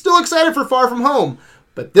 I'm still excited for Far From Home,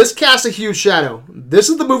 but this casts a huge shadow. This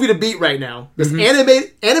is the movie to beat right now. This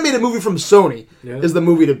animated movie from Sony is the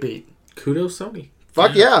movie to beat. Kudos, Sony.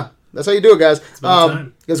 Fuck yeah. That's how you do it, guys. about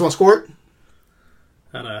time. You guys want to score it?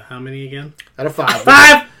 Out of how many again? Out of 5.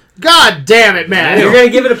 5. God damn it, man. You're gonna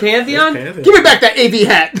give it a Pantheon? Give me back that AV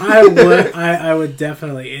hat. I would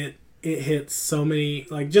definitely. It hit so many,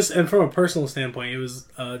 like, just, and from a personal standpoint, it was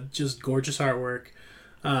just gorgeous artwork,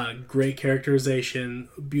 great characterization,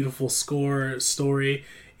 beautiful score, story.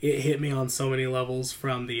 It hit me on so many levels,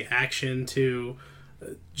 from the action to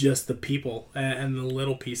just the people and the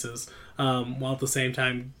little pieces, while at the same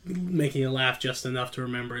time making you laugh just enough to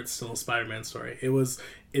remember it's still a Spider-Man story. It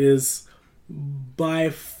is by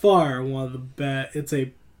far one of the best. It's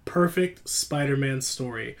a perfect Spider-Man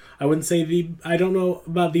story. I wouldn't say I don't know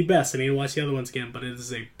about the best. I need to watch the other ones again, but it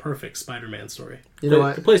is a perfect Spider-Man story. You know The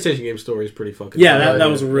what? PlayStation game story is pretty fucking. Yeah, solid. that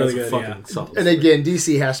was really That's a good, fucking yeah. solid And story. again,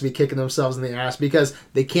 DC has to be kicking themselves in the ass because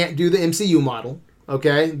they can't do the MCU model.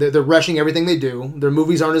 Okay, they're rushing everything they do. Their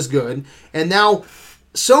movies aren't as good, and now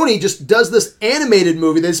Sony just does this animated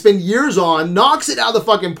movie they spend years on, knocks it out of the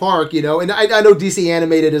fucking park, you know. And I know DC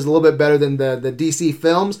animated is a little bit better than the DC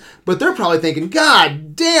films, but they're probably thinking,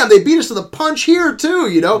 God damn, they beat us to the punch here too,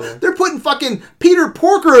 you know. Yeah. They're putting fucking Peter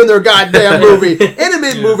Porker in their goddamn movie.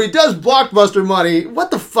 Animated movie does blockbuster money.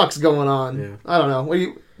 What the fuck's going on? Yeah. I don't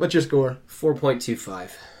know. What's your score?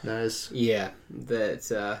 4.25. Nice. Yeah,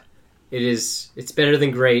 it's better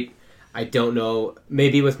than great. I don't know.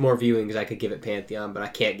 Maybe with more viewings, I could give it Pantheon, but I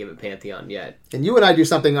can't give it Pantheon yet. And you and I do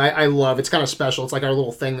something I love. It's kind of special. It's like our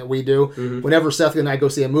little thing that we do. Mm-hmm. Whenever Seth and I go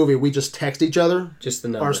see a movie, we just text each other. Just the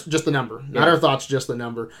number. Just the number. Not our thoughts, just the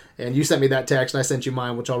number. And you sent me that text, and I sent you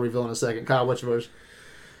mine, which I'll reveal in a second. Kyle, what's yours?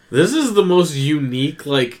 This is the most unique,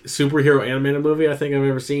 like, superhero animated movie I think I've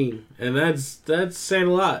ever seen. And that's saying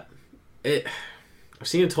a lot. I've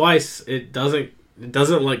seen it twice. It doesn't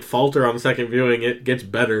like falter on the second viewing. It gets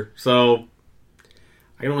better. So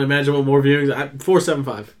I can only imagine what more viewings.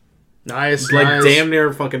 475. Nice. It's like nice. damn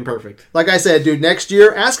near fucking perfect. Like I said, dude, next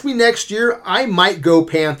year, ask me next year, I might go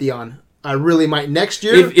Pantheon. I really might. Next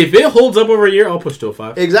year. If it holds up over a year, I'll push to a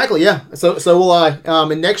 5. Exactly, yeah. So will I.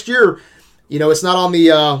 And next year, it's not on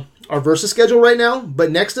the our Versus schedule right now,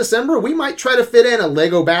 but next December, we might try to fit in a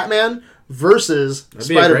Lego Batman versus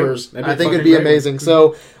Spider-Verse. I think it'd be amazing.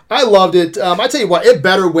 So I loved it. I tell you what, it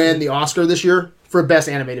better win the Oscar this year for Best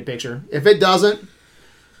Animated Picture. If it doesn't,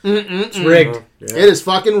 it's rigged. It is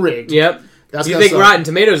fucking rigged. Yep. That's Do you think Rotten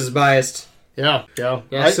Tomatoes is biased? Yeah.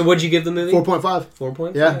 Right? So what'd you give the movie? 4.5.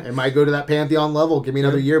 4.5? Yeah, it might go to that Pantheon level. Give me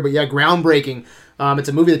another year. But yeah, groundbreaking. It's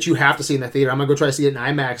a movie that you have to see in the theater. I'm going to go try to see it in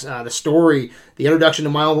IMAX. The story, the introduction to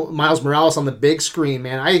Miles Morales on the big screen,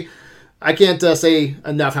 man. I can't say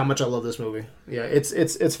enough how much I love this movie. Yeah,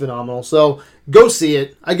 it's phenomenal. So go see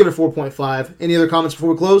it. I give it 4.5. Any other comments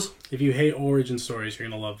before we close? If you hate origin stories, you're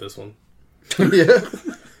going to love this one. Yeah.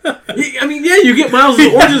 I mean, yeah, you get Miles'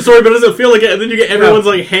 origin story, but it doesn't feel like it. And then you get everyone's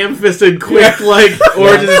like ham-fisted, quick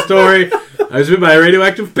origin story. I was bit by a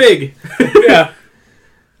radioactive pig. Yeah.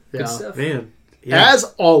 Good stuff. Man. Yeah. As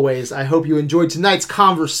always, I hope you enjoyed tonight's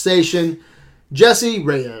conversation. Jesse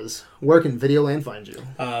Reyes, where can Videoland find you?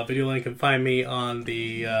 Videoland can find me on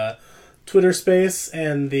the Twitter space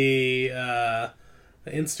and the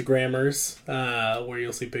Instagrammers, where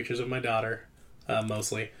you'll see pictures of my daughter,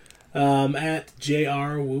 mostly. At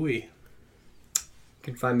JR Wooey. You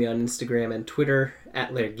can find me on Instagram and Twitter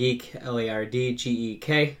at LairdGeek,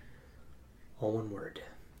 LARDGEK. All one word.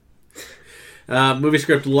 Movie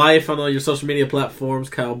Script Life on all your social media platforms.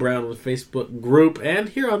 Kyle Brown with Facebook group, and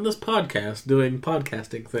here on this podcast doing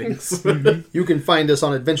podcasting things. You can find us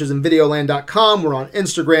on adventuresinvideoland.com. We're on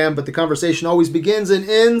Instagram, but the conversation always begins and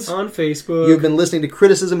ends on Facebook. You've been listening to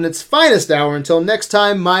Criticism in its finest hour. Until next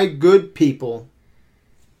time, my good people,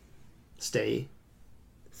 stay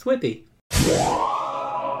Thwippy.